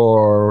drunk?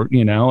 Or,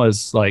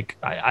 it's like,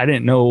 I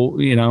didn't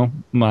know,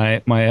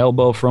 my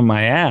elbow from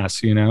my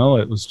ass,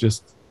 it was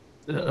just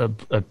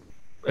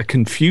a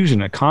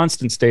confusion, a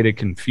constant state of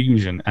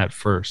confusion at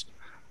first.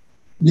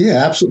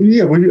 Yeah, absolutely.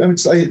 Yeah.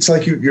 It's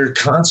like you're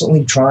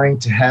constantly trying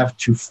to have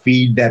to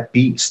feed that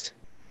beast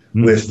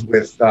with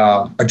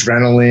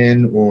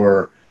adrenaline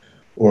or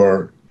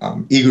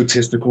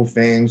egotistical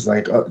things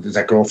like, does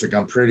that girl think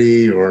I'm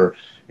pretty? Or,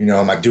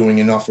 am I doing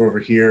enough over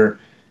here?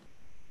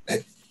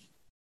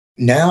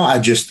 Now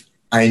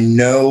I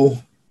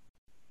know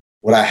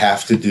what I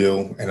have to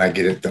do and I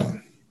get it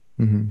done.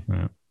 Mm-hmm.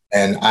 Yeah.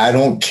 And I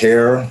don't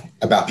care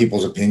about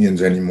people's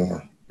opinions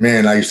anymore.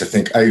 Man, I used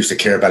to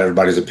care about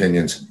everybody's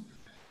opinions.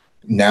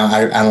 Now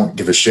I don't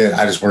give a shit.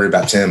 I just worry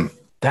about Tim.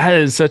 That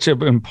is such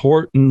an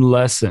important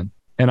lesson.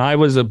 And I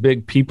was a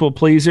big people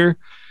pleaser.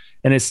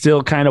 And it's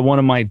still kind of one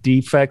of my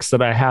defects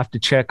that I have to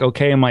check.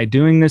 Okay, am I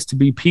doing this to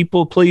be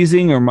people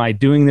pleasing, or am I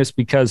doing this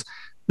because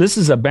this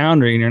is a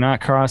boundary and you're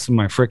not crossing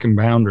my freaking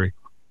boundary?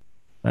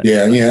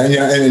 Yeah.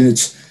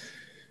 And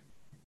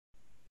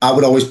I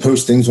would always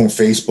post things on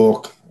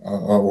Facebook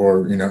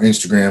or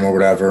Instagram or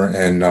whatever,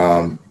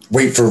 and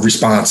wait for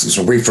responses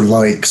or wait for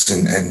likes,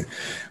 and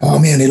oh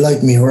man, they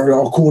like me, or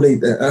oh cool,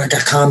 I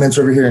got comments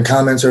over here and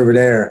comments over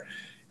there,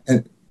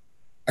 and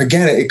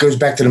again, it goes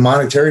back to the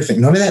monetary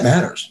thing. None of that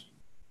matters.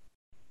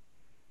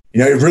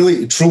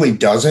 It truly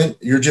doesn't.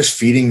 You're just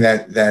feeding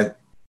that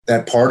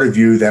part of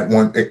you that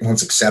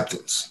wants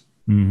acceptance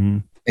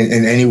in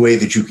any way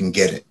that you can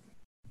get it.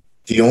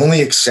 The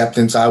only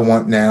acceptance I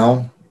want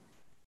now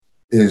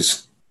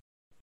is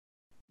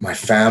my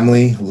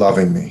family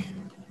loving me,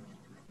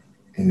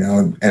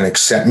 and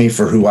accept me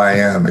for who I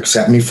am.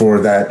 Accept me for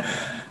that.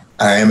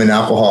 I am an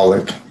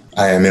alcoholic.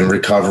 I am in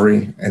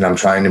recovery, and I'm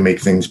trying to make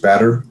things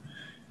better.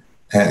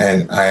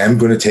 And I am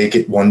going to take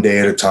it one day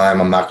at a time.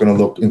 I'm not going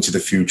to look into the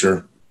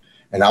future.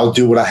 And I'll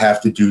do what I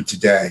have to do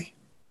today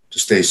to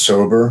stay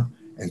sober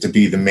and to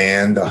be the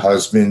man, the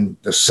husband,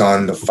 the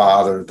son, the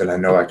father that I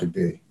know I could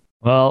be.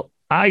 Well,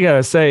 I got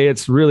to say,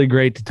 it's really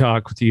great to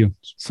talk with you.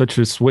 Such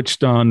a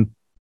switched on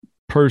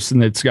person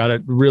that's got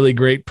a really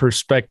great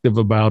perspective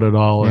about it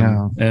all.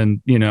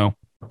 And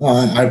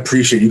I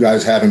appreciate you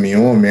guys having me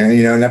on, man.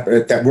 And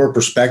that word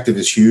perspective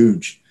is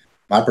huge.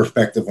 My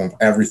perspective on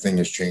everything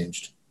has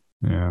changed.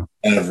 Yeah.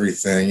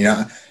 Everything.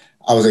 I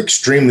was an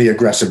extremely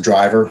aggressive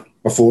driver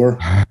before.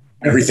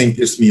 Everything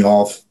pissed me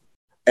off.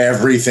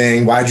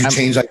 Everything. Why'd you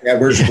change like that?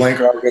 Where's your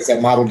blinker? I guess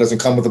that model doesn't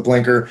come with a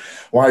blinker.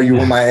 Why are you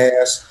on my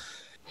ass?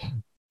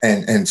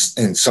 And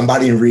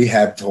somebody in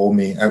rehab told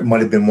me, it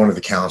might have been one of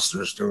the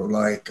counselors. They were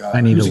like,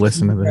 I need to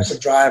listen to this. As a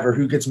driver,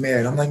 who gets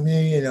mad? I'm like,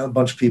 man, a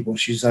bunch of people.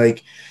 She's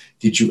like,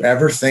 did you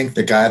ever think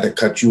the guy that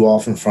cut you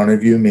off in front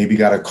of you maybe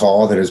got a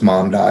call that his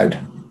mom died?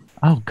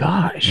 Oh,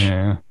 gosh.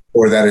 Yeah.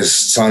 Or that his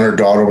son or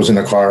daughter was in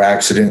a car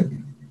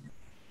accident?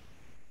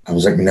 I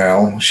was like,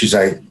 no. She's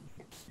like,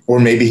 or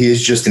maybe he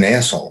is just an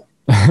asshole.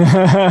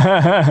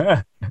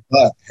 But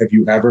have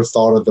you ever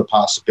thought of the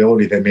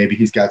possibility that maybe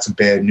he's got some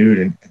bad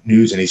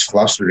news and he's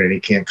flustered and he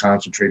can't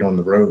concentrate on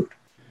the road?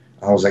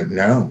 I was like,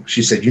 no.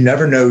 She said, you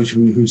never know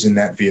who's in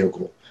that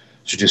vehicle.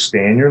 So just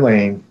stay in your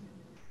lane,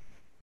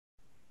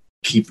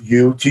 keep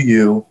you to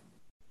you,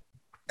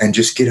 and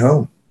just get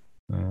home.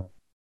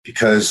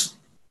 Because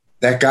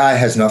that guy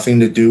has nothing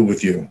to do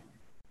with you.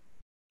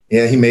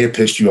 Yeah, he may have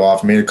pissed you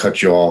off, may have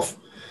cut you off,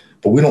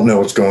 but we don't know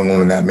what's going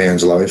on in that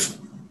man's life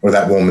or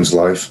that woman's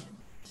life.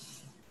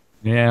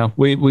 Yeah,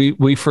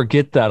 we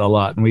forget that a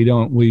lot, and we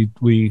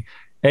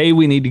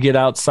need to get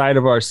outside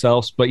of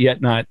ourselves, but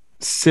yet not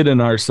sit in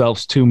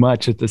ourselves too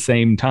much at the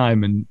same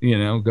time. And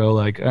go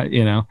like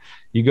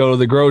you go to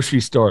the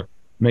grocery store,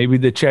 maybe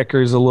the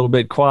checker's a little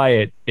bit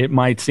quiet. It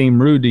might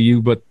seem rude to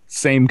you, but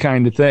same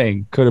kind of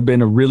thing. Could have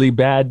been a really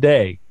bad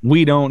day.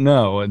 We don't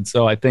know, and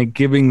so I think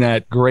giving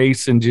that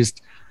grace and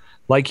just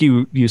like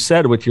you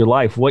said with your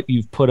life, what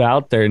you've put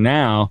out there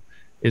now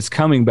is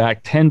coming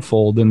back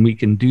tenfold, and we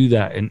can do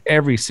that in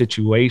every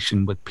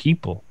situation with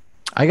people.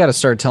 I got to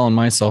start telling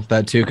myself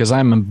that too, because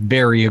I'm a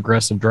very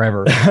aggressive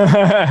driver,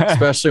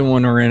 especially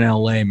when we're in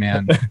LA,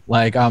 man.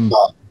 Like I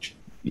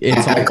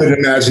couldn't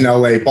imagine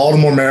LA.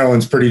 Baltimore,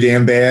 Maryland's pretty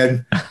damn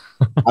bad. I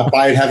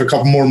probably have a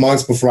couple more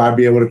months before I'd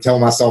be able to tell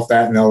myself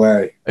that in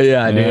LA.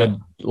 Yeah,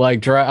 dude.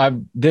 Like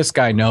this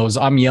guy knows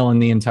I'm yelling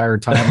the entire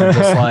time. I'm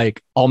just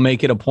like, I'll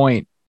make it a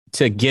point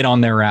to get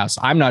on their ass.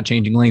 I'm not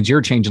changing lanes. You're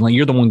changing lane.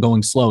 You're the one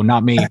going slow,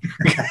 not me.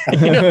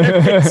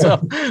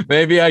 So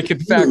maybe I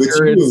could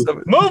factor in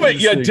some. Move it,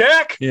 you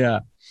dick.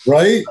 Yeah.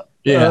 Right.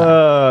 Yeah.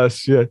 Oh,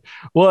 shit.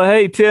 Well,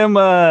 hey, Tim,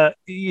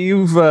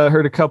 you've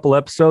heard a couple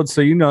episodes,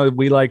 so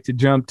we like to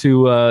jump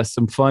to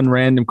some fun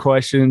random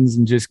questions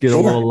and just get a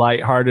little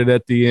lighthearted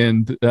at the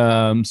end.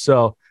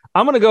 So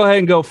I'm going to go ahead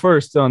and go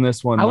first on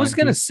this one. I was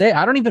going to say,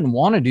 I don't even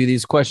want to do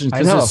these questions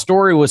because the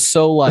story was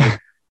so like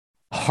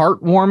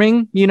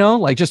heartwarming,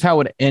 like just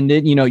how it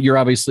ended. You're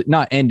obviously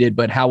not ended,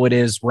 but how it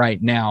is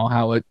right now,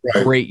 how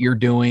great you're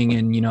doing.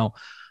 And,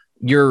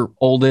 your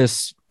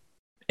oldest,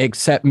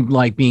 except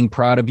like being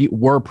proud of you,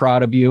 we're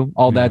proud of you,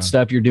 all that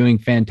stuff. You're doing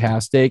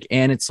fantastic.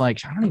 And it's like,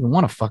 I don't even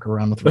want to fuck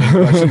around with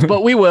questions,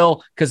 but we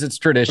will, because it's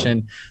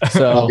tradition.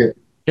 So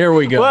here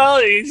we go.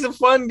 Well, he's a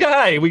fun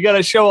guy. We got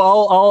to show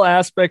all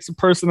aspects of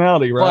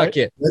personality, right? Fuck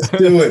it.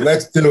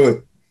 Let's do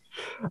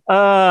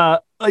it.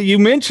 You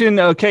mentioned,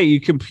 you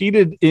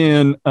competed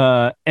in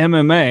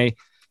MMA,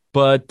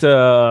 but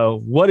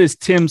what is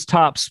Tim's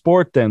top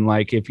sport then?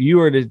 Like, if you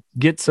were to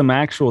get some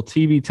actual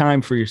TV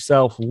time for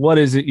yourself, what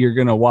is it you're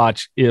going to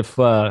watch if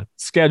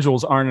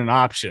schedules aren't an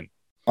option?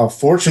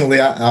 Fortunately,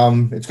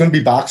 it's going to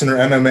be boxing or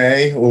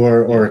MMA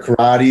or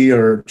karate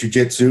or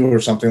jiu-jitsu or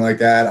something like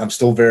that. I'm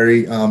still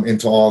very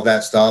into all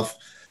that stuff.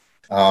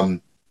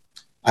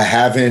 I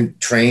haven't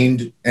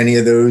trained any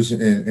of those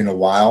in a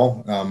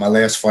while. My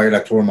last fight, I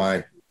tore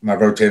my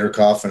rotator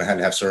cuff and I had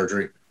to have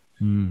surgery.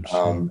 And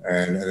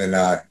then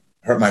I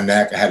hurt my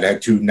neck. I had to have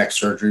 2 neck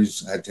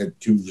surgeries. I had to have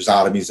 2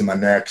 rhizotomies in my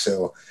neck.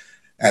 So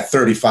at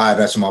 35,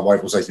 that's when my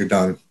wife was like, you're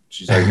done.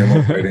 She's like, you're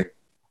not fighting.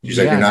 She's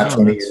like, you're not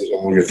 20 years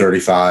old, you're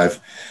 35.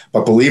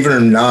 But believe it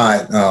or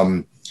not,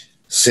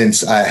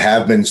 since I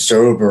have been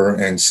sober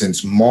and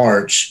since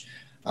March,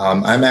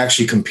 I'm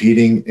actually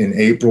competing in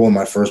April in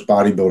my first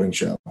bodybuilding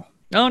show.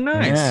 Oh,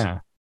 nice.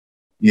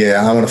 Yeah,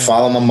 I'm going to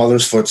follow my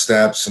mother's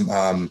footsteps.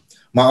 My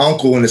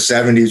uncle in the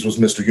 70s was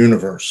Mr.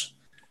 Universe.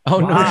 Oh,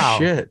 no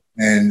shit.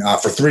 and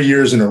for 3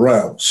 years in a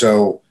row.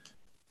 So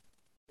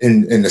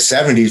in the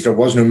 70s, there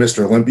was no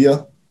Mr.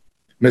 Olympia.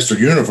 Mr.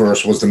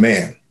 Universe was the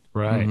man.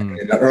 Right. In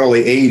the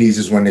early 80s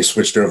is when they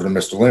switched over to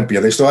Mr.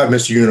 Olympia. They still have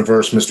Mr.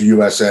 Universe, Mr.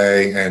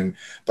 USA,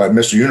 but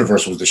Mr.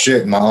 Universe was the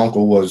shit. And my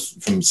uncle was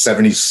from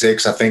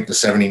 76, I think, to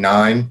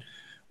 79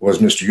 was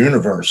Mr.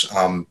 Universe.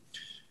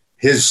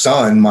 His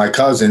son, my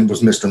cousin,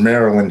 was Mr.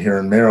 Maryland here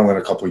in Maryland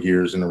a couple of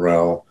years in a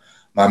row.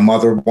 My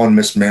mother won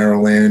Miss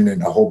Maryland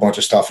and a whole bunch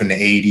of stuff in the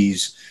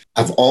 80s.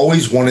 I've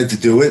always wanted to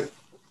do it.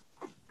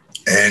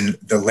 And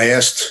the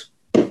last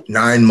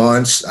 9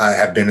 months, I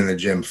have been in the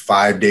gym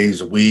 5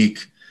 days a week.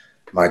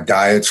 My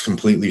diet's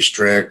completely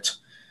strict.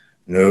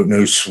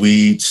 No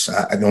sweets.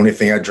 The only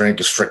thing I drink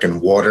is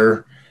freaking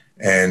water.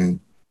 And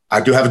I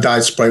do have a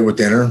diet Sprite with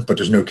dinner, but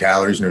there's no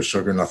calories, no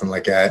sugar, nothing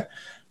like that.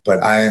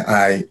 But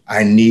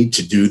I need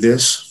to do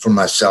this for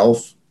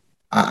myself.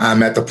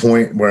 I'm at the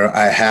point where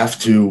I have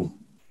to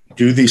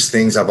do these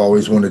things I've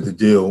always wanted to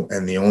do.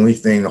 And the only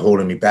thing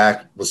holding me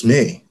back was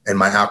me and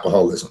my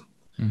alcoholism.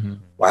 Mm-hmm.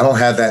 Well, I don't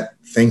have that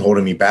thing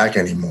holding me back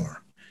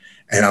anymore.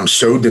 And I'm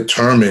so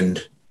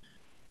determined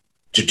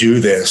to do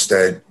this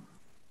that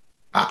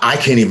I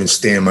can't even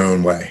stand in my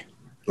own way.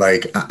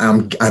 Like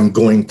I'm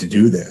going to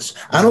do this.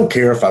 I don't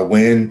care if I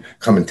win,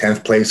 come in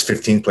 10th place,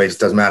 15th place,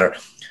 doesn't matter.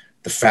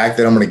 The fact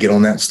that I'm going to get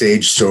on that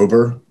stage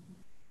sober,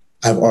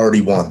 I've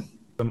already won.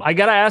 I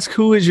got to ask,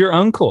 who is your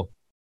uncle?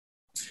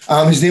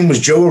 His name was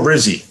Joe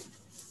Arizzi.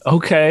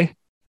 Okay.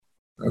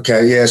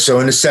 Yeah. So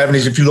in the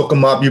 70s, if you look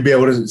him up, you'll be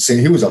able to see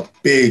he was a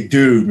big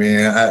dude,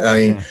 man. I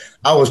mean,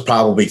 I was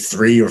probably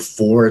 3 or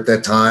 4 at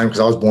that time because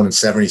I was born in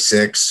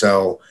 76.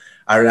 So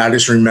I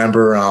just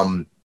remember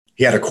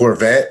he had a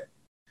Corvette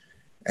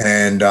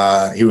and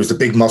he was the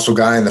big muscle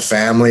guy in the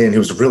family. And he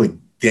was a really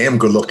damn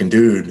good looking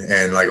dude.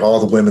 And like all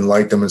the women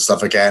liked him and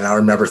stuff like that. And I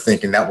remember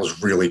thinking that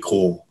was really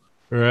cool.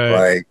 Right.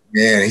 Like,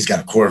 man, he's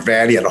got a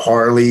Corvette. He had a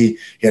Harley.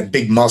 He had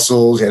big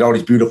muscles. He had all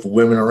these beautiful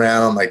women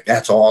around him. Like,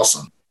 that's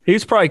awesome.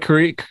 He's probably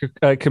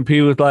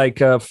compete with like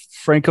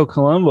Franco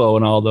Colombo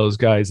and all those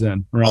guys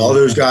then. All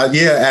those guys.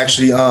 Yeah,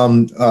 actually,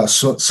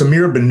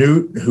 Samir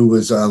Bannout, who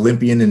was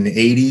Olympian in the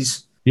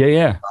 80s.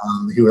 Yeah.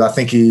 I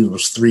think he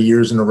was 3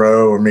 years in a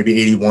row or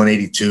maybe 81,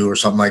 82 or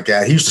something like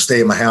that. He used to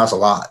stay at my house a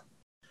lot.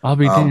 I'll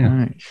be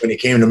damned. When he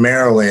came to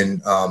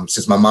Maryland,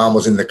 since my mom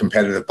was in the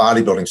competitive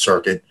bodybuilding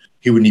circuit,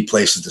 he would need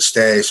places to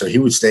stay. So he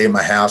would stay in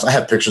my house. I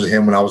have pictures of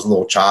him when I was a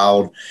little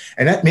child.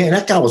 And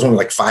that guy was only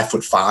like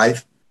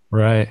 5'5".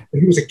 Right.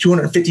 He was like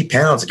 250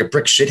 pounds, like a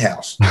brick shit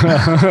house.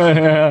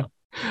 Yeah.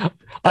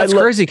 That's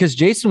crazy because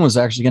Jason was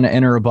actually going to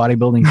enter a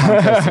bodybuilding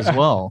contest as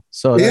well.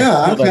 So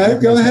yeah, okay,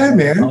 go ahead,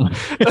 man.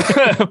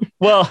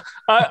 Well,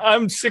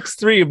 I'm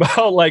 6'3",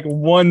 about like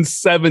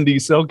 170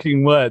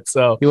 soaking wet.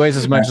 So he weighs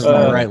as much as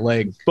my right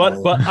leg.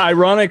 But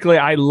ironically,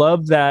 I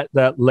love that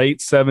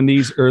late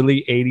 70s,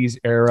 early 80s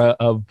era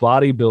of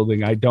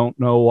bodybuilding. I don't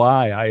know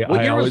why.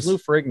 What year was Lou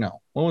Ferrigno?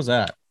 What was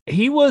that?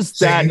 He was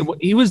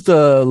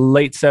the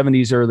late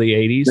 70s, early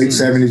 80s. Late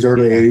 70s,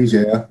 early 80s,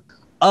 yeah.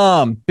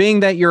 Being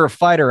that you're a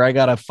fighter, I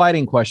got a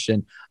fighting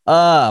question.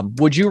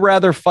 Would you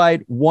rather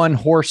fight 1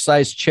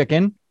 horse-sized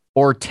chicken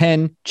or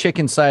 10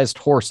 chicken-sized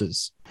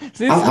horses?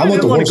 See, I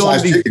want the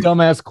horse-sized chicken.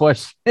 Dumbass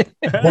question.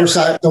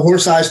 The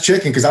horse-sized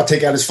chicken, because I'll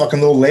take out his fucking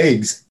little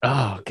legs.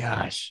 Oh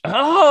gosh.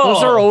 Oh,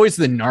 those are always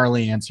the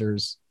gnarly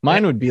answers.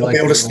 Mine would be like be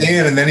able to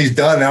stand, and then he's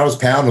done. Now just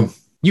pound him.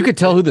 You could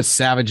tell who the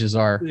savages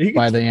are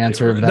by the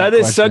answer of that. That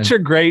is such a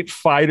great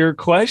fighter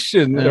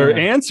question or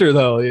answer,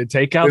 though. You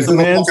take out the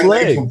man's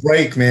leg.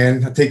 Break,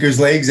 man. I'll take his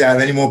legs out, and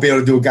then he won't be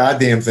able to do a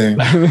goddamn thing.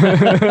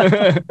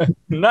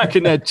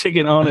 Knocking that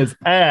chicken on his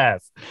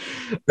ass.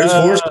 Those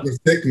horses are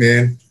thick,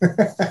 man.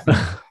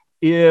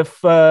 If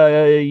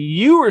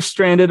you were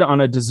stranded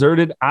on a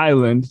deserted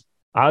island,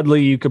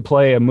 oddly, you could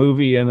play a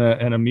movie and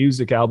a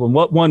music album.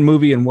 What one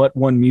movie and what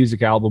one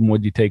music album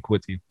would you take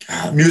with you?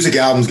 Music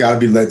album's got to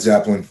be Led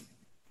Zeppelin.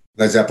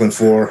 Led Zeppelin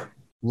 4.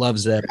 Love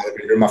Zepp.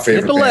 They're my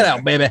favorite. Get the lead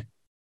out, baby.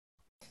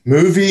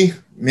 Movie,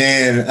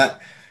 man.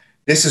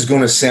 This is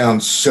going to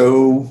sound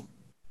so.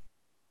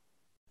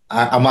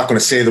 I'm not going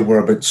to say the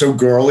word, but so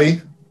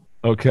girly.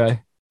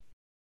 Okay.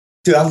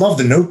 Dude, I love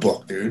The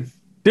Notebook, dude.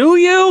 Do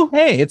you?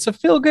 Hey, it's a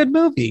feel-good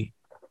movie.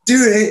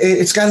 Dude,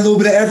 it's got a little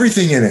bit of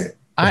everything in it.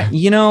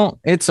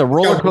 It's a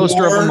roller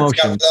coaster of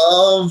emotions. It's got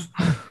love.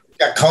 It's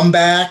got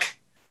comeback.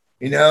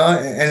 And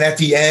at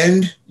the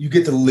end, you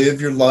get to live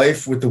your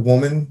life with the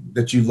woman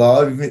that you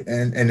love,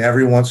 and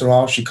every once in a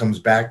while, she comes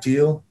back to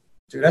you.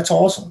 Dude, that's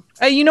awesome.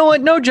 Hey, you know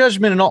what? No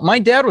judgment at all. My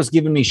dad was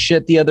giving me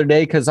shit the other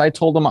day because I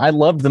told him I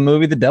loved the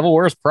movie The Devil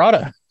Wears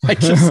Prada.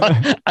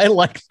 I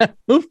like that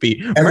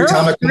movie. Every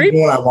time I come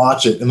home, I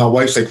watch it, and my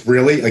wife's like,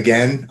 "Really?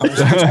 Again?" I'm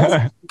just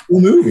like,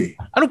 cool movie.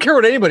 I don't care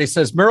what anybody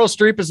says. Meryl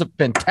Streep is a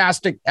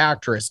fantastic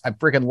actress. I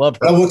freaking love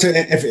her.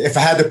 If I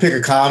had to pick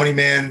a comedy,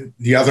 man,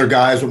 The Other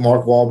Guys with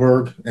Mark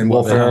Wahlberg and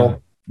Will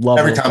Ferrell. Love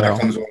Every Will time Ferrell.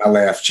 that comes on, I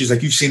laugh. She's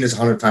like, "You've seen this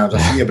 100 times." I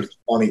say, "Yeah, but it's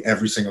funny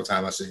every single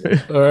time I see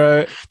it." All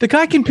right. The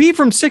guy can pee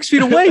from 6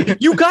 feet away.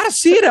 You got to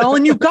see it,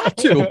 Alan. You got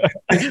to.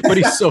 But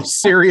he's so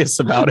serious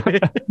about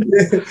it.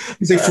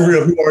 He's like, "For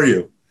real, who are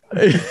you?"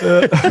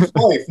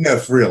 No,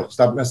 for real.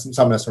 Stop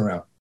messing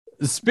around.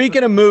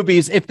 Speaking of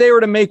movies, if they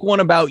were to make one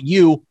about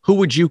you, who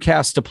would you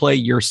cast to play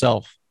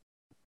yourself?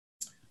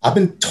 I've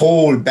been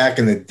told back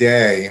in the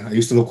day, I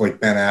used to look like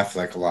Ben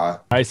Affleck a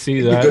lot. I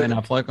see that. Ben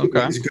Affleck.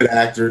 Okay. He's a good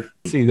actor.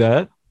 See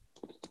that.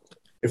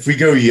 If we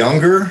go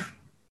younger,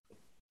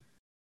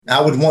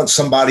 I would want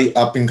somebody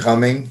up and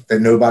coming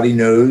that nobody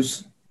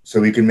knows,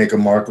 so he can make a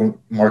mark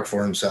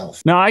for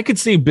himself. Now, I could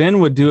see Ben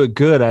would do it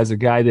good as a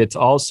guy that's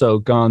also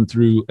gone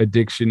through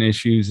addiction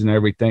issues and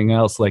everything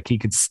else. Like he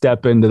could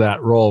step into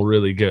that role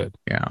really good.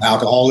 Yeah.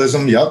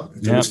 Alcoholism, yep.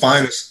 It's his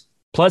finest.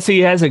 Plus,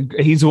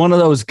 he's one of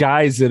those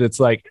guys that it's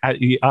like,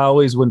 I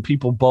always, when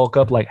people bulk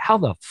up, like, how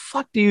the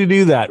fuck do you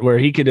do that? Where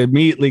he could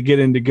immediately get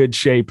into good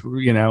shape,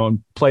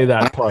 and play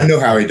that part. I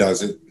know how he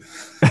does it.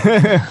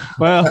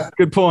 Well,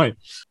 good point.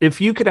 If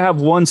you could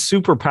have one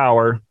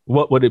superpower,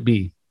 what would it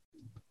be?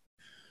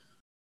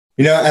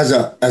 As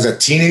a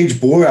teenage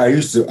boy, I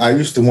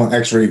used to want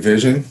X-ray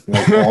vision,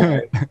 like all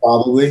men,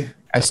 probably.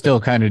 I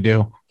still kind of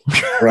do.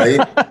 Right.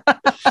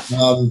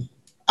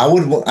 I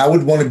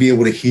would want to be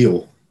able to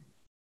heal,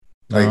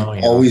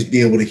 always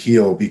be able to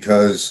heal,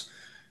 because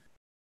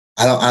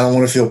I don't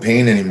want to feel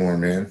pain anymore,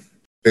 man.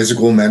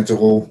 Physical,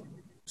 mental,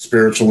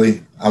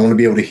 spiritually. I want to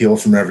be able to heal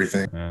from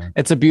everything.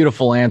 It's a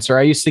beautiful answer.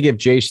 I used to give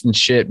Jason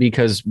shit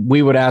because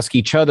we would ask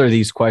each other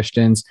these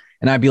questions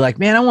and I'd be like,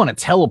 man, I want to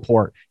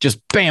teleport. Just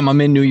bam, I'm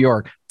in New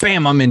York.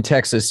 Bam, I'm in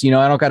Texas. I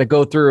don't got to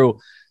go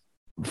through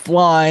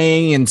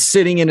flying and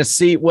sitting in a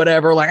seat,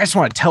 whatever. Like, I just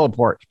want to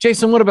teleport.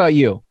 Jason, what about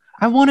you?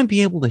 I want to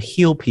be able to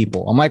heal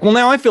people. I'm like, well,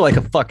 now I feel like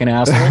a fucking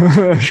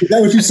asshole. Is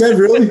that what you said,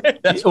 really?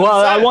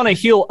 I want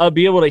to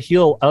be able to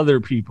heal other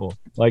people.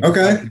 Like,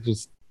 okay.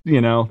 Just,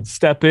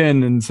 step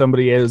in and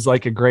somebody has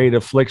like a great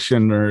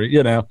affliction or,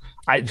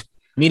 I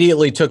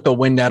immediately took the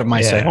wind out of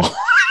my sail.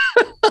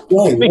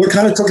 Well, what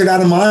kind of took it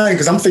out of mine?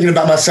 Because I'm thinking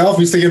about myself.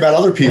 He's thinking about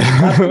other people.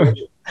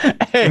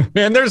 Hey,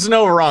 man, there's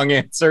no wrong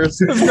answers.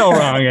 There's no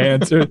wrong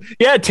answer.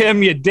 Yeah,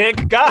 Tim, you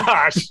dick.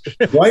 Gosh.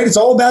 Right? It's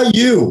all about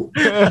you.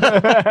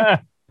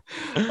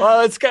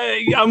 Well,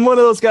 I'm one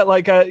of those guys,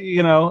 like,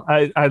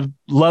 I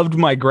loved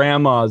my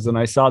grandmas and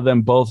I saw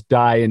them both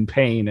die in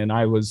pain. And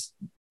I was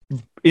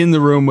in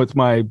the room with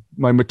my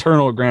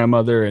maternal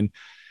grandmother and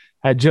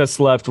had just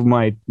left with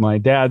my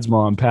dad's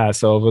mom pass.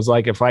 So it was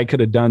like, if I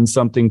could have done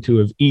something to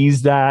have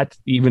eased that,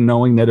 even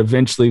knowing that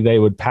eventually they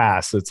would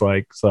pass, it's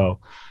like, so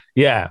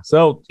yeah.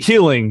 So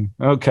healing.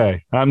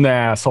 Okay. I'm the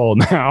asshole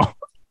now.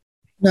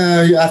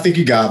 No, I think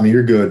you got me.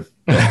 You're good.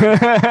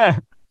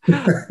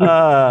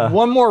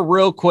 One more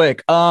real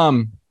quick.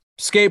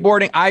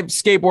 Skateboarding. I've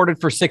skateboarded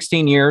for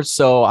 16 years,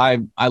 so I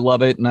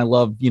love it. And I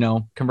love,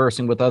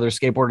 conversing with other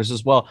skateboarders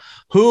as well.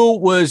 Who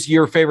was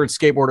your favorite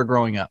skateboarder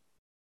growing up?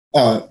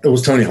 It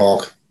was Tony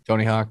Hawk.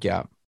 Tony Hawk,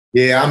 yeah.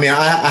 Yeah, I mean,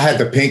 I had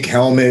the pink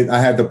helmet. I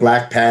had the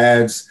black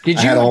pads.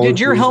 Did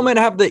your helmet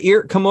have the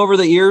ear come over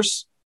the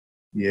ears?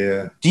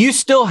 Yeah. Do you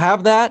still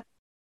have that?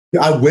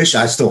 I wish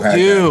I still had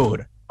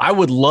Dude, that. I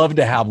would love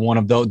to have one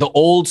of those, the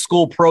old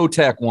school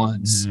ProTech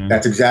ones. Mm-hmm.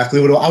 That's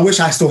exactly what I wish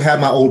I still had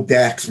my old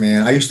decks,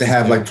 man. I used to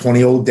have like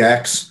 20 old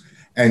decks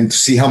and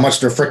see how much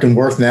they're freaking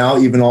worth now,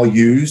 even all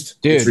used.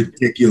 Dude, it's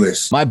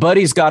ridiculous. My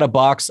buddy's got a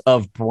box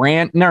of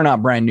they're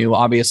not brand new,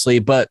 obviously,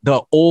 but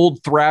the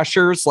old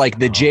Thrashers, like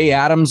the Jay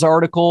Adams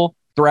article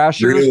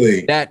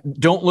Thrashers that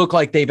don't look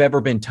like they've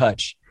ever been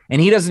touched.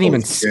 And he doesn't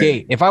even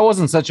skate. If I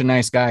wasn't such a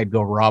nice guy, I'd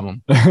go rob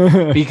him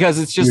because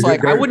it's just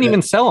like, I wouldn't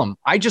even sell them.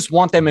 I just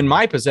want them in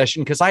my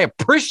possession because I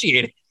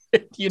appreciate it.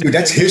 Dude,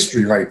 that's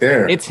history right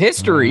there. It's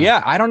history.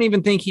 Yeah. I don't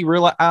even think he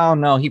realized. Oh,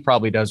 no, he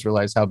probably does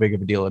realize how big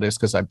of a deal it is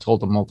because I've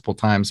told him multiple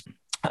times.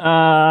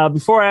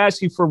 Before I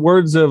ask you for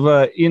words of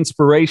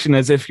inspiration,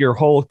 as if your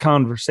whole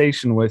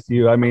conversation with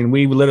you, I mean,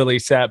 we literally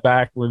sat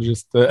back. We're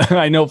just,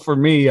 I know for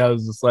me, I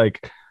was just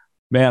like,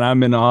 man,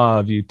 I'm in awe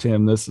of you,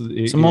 Tim. It's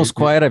the most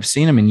quiet I've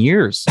seen him in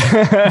years.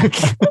 Yeah,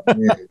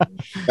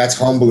 that's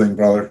humbling,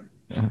 brother.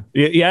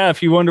 Yeah,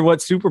 if you wonder what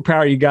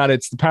superpower you got,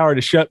 it's the power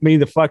to shut me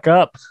the fuck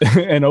up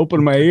and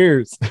open my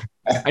ears.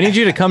 I need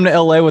you to come to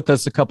LA with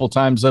us a couple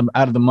times out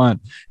of the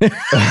month.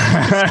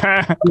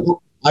 I've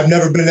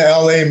never been to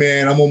LA,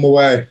 man. I'm on my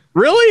way.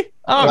 Really?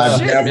 Oh,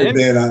 I've never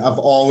been. I've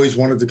always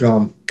wanted to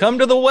come. Come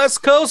to the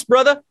West Coast,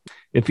 brother.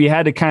 If you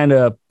had to kind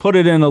of put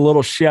it in a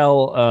little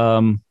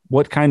shell,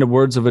 what kind of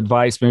words of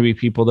advice, maybe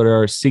people that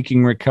are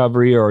seeking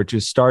recovery or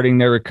just starting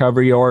their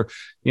recovery, or,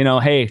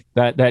 hey,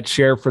 that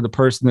share for the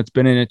person that's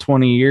been in it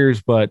 20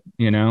 years, but,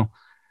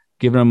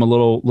 giving them a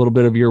little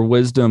bit of your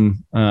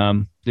wisdom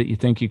that you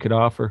think you could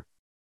offer?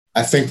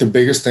 I think the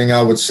biggest thing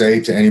I would say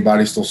to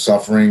anybody still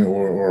suffering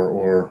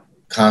or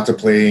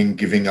contemplating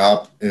giving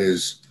up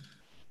is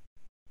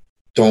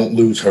don't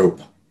lose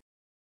hope.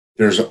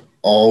 There's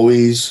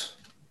always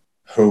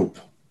hope.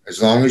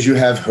 As long as you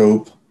have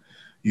hope,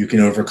 you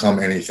can overcome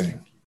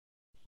anything.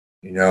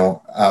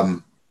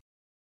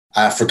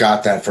 I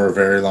forgot that for a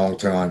very long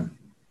time.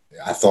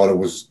 I thought it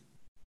was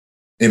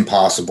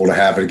impossible to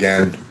have it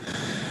again.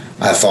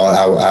 I thought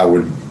I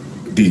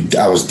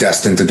was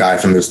destined to die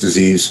from this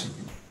disease.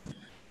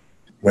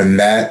 When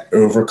that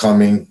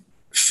overcoming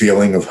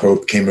feeling of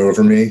hope came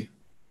over me,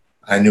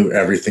 I knew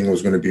everything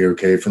was going to be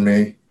okay for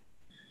me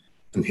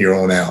from here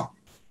on out.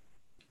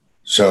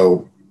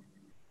 So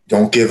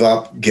don't give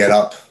up, get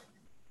up,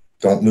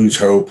 don't lose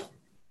hope.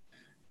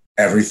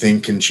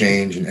 Everything can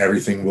change and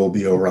everything will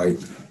be all right.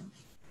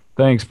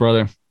 Thanks,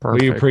 brother.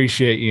 Perfect. We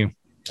appreciate you.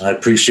 I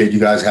appreciate you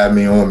guys having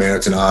me on, man.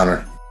 It's an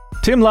honor.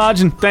 Tim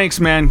Lodgen, thanks,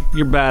 man.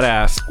 You're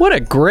badass. What a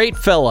great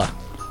fella.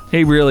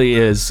 He really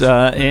is.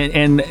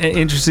 And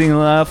interesting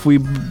enough,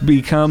 we've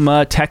become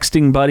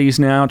texting buddies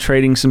now,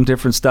 trading some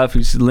different stuff.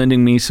 He's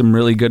lending me some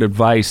really good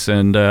advice,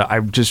 and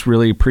I just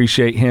really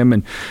appreciate him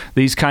and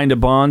these kind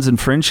of bonds and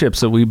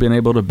friendships that we've been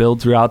able to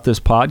build throughout this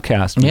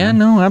podcast. Man. Yeah,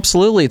 no,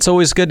 absolutely. It's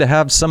always good to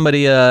have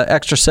somebody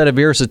extra set of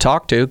ears to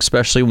talk to,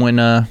 especially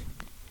when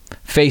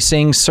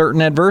facing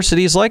certain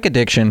adversities like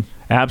addiction.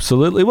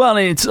 Absolutely. Well,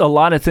 it's a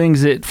lot of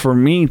things that, for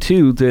me,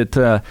 too,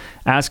 that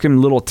ask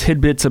him little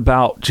tidbits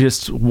about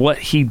just what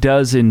he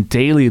does in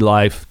daily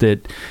life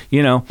that,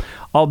 you know,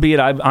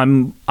 albeit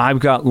I've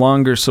got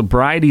longer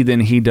sobriety than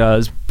he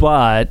does,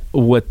 but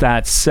with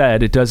that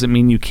said, it doesn't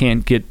mean you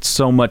can't get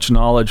so much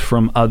knowledge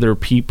from other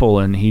people,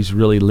 and he's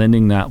really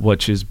lending that,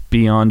 which is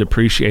beyond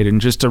appreciated,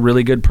 and just a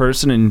really good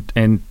person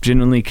and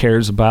genuinely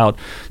cares about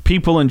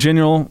people in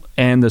general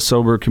and the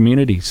sober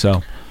community.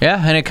 So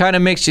yeah, and it kind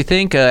of makes you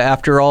think,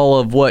 after all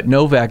of what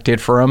Novak did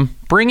for him,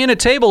 bringing a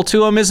table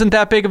to him isn't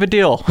that big of a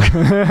deal.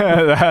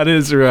 That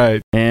is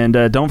right. And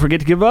don't forget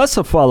to give us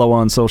a follow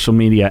on social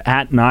media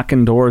at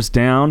Knocking Doors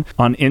Down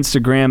on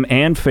Instagram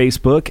and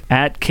Facebook,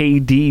 at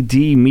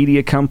KDD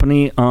Media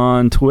Company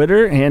on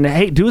Twitter. And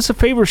hey, do us a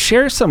favor,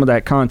 share some of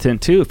that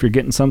content too. If you're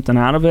getting something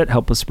out of it,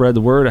 help us spread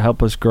the word,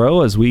 help us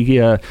grow as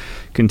we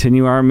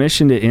continue our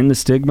mission to end the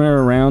stigma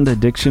around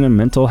addiction and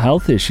mental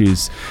health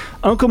issues.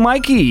 Uncle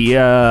Mikey, you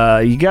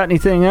got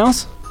anything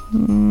else?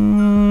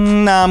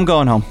 Nah, I'm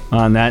going home.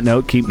 On that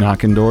note, keep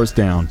knocking doors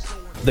down.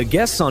 The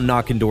guests on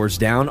Knockin' Doors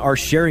Down are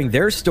sharing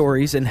their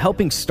stories and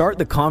helping start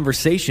the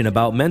conversation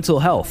about mental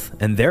health,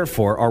 and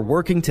therefore are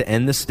working to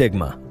end the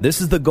stigma.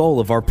 This is the goal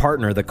of our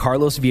partner, the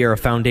Carlos Vieira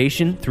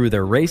Foundation, through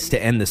their Race to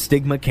End the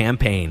Stigma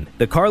campaign.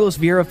 The Carlos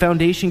Vieira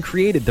Foundation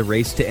created the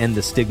Race to End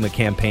the Stigma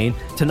campaign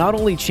to not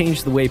only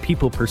change the way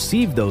people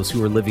perceive those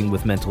who are living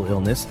with mental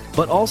illness,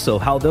 but also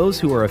how those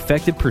who are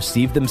affected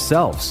perceive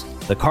themselves.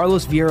 The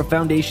Carlos Vieira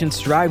Foundation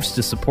strives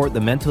to support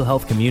the mental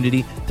health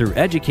community through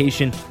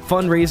education,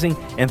 fundraising,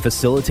 and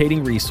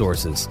facilitating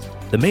resources.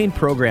 The main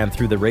program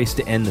through the Race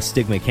to End the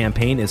Stigma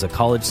campaign is a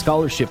college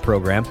scholarship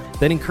program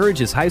that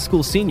encourages high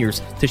school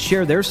seniors to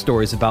share their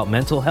stories about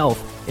mental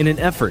health in an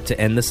effort to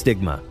end the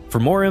stigma. For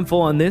more info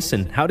on this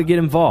and how to get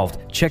involved,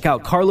 check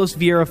out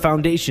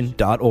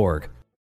carlosvierafoundation.org.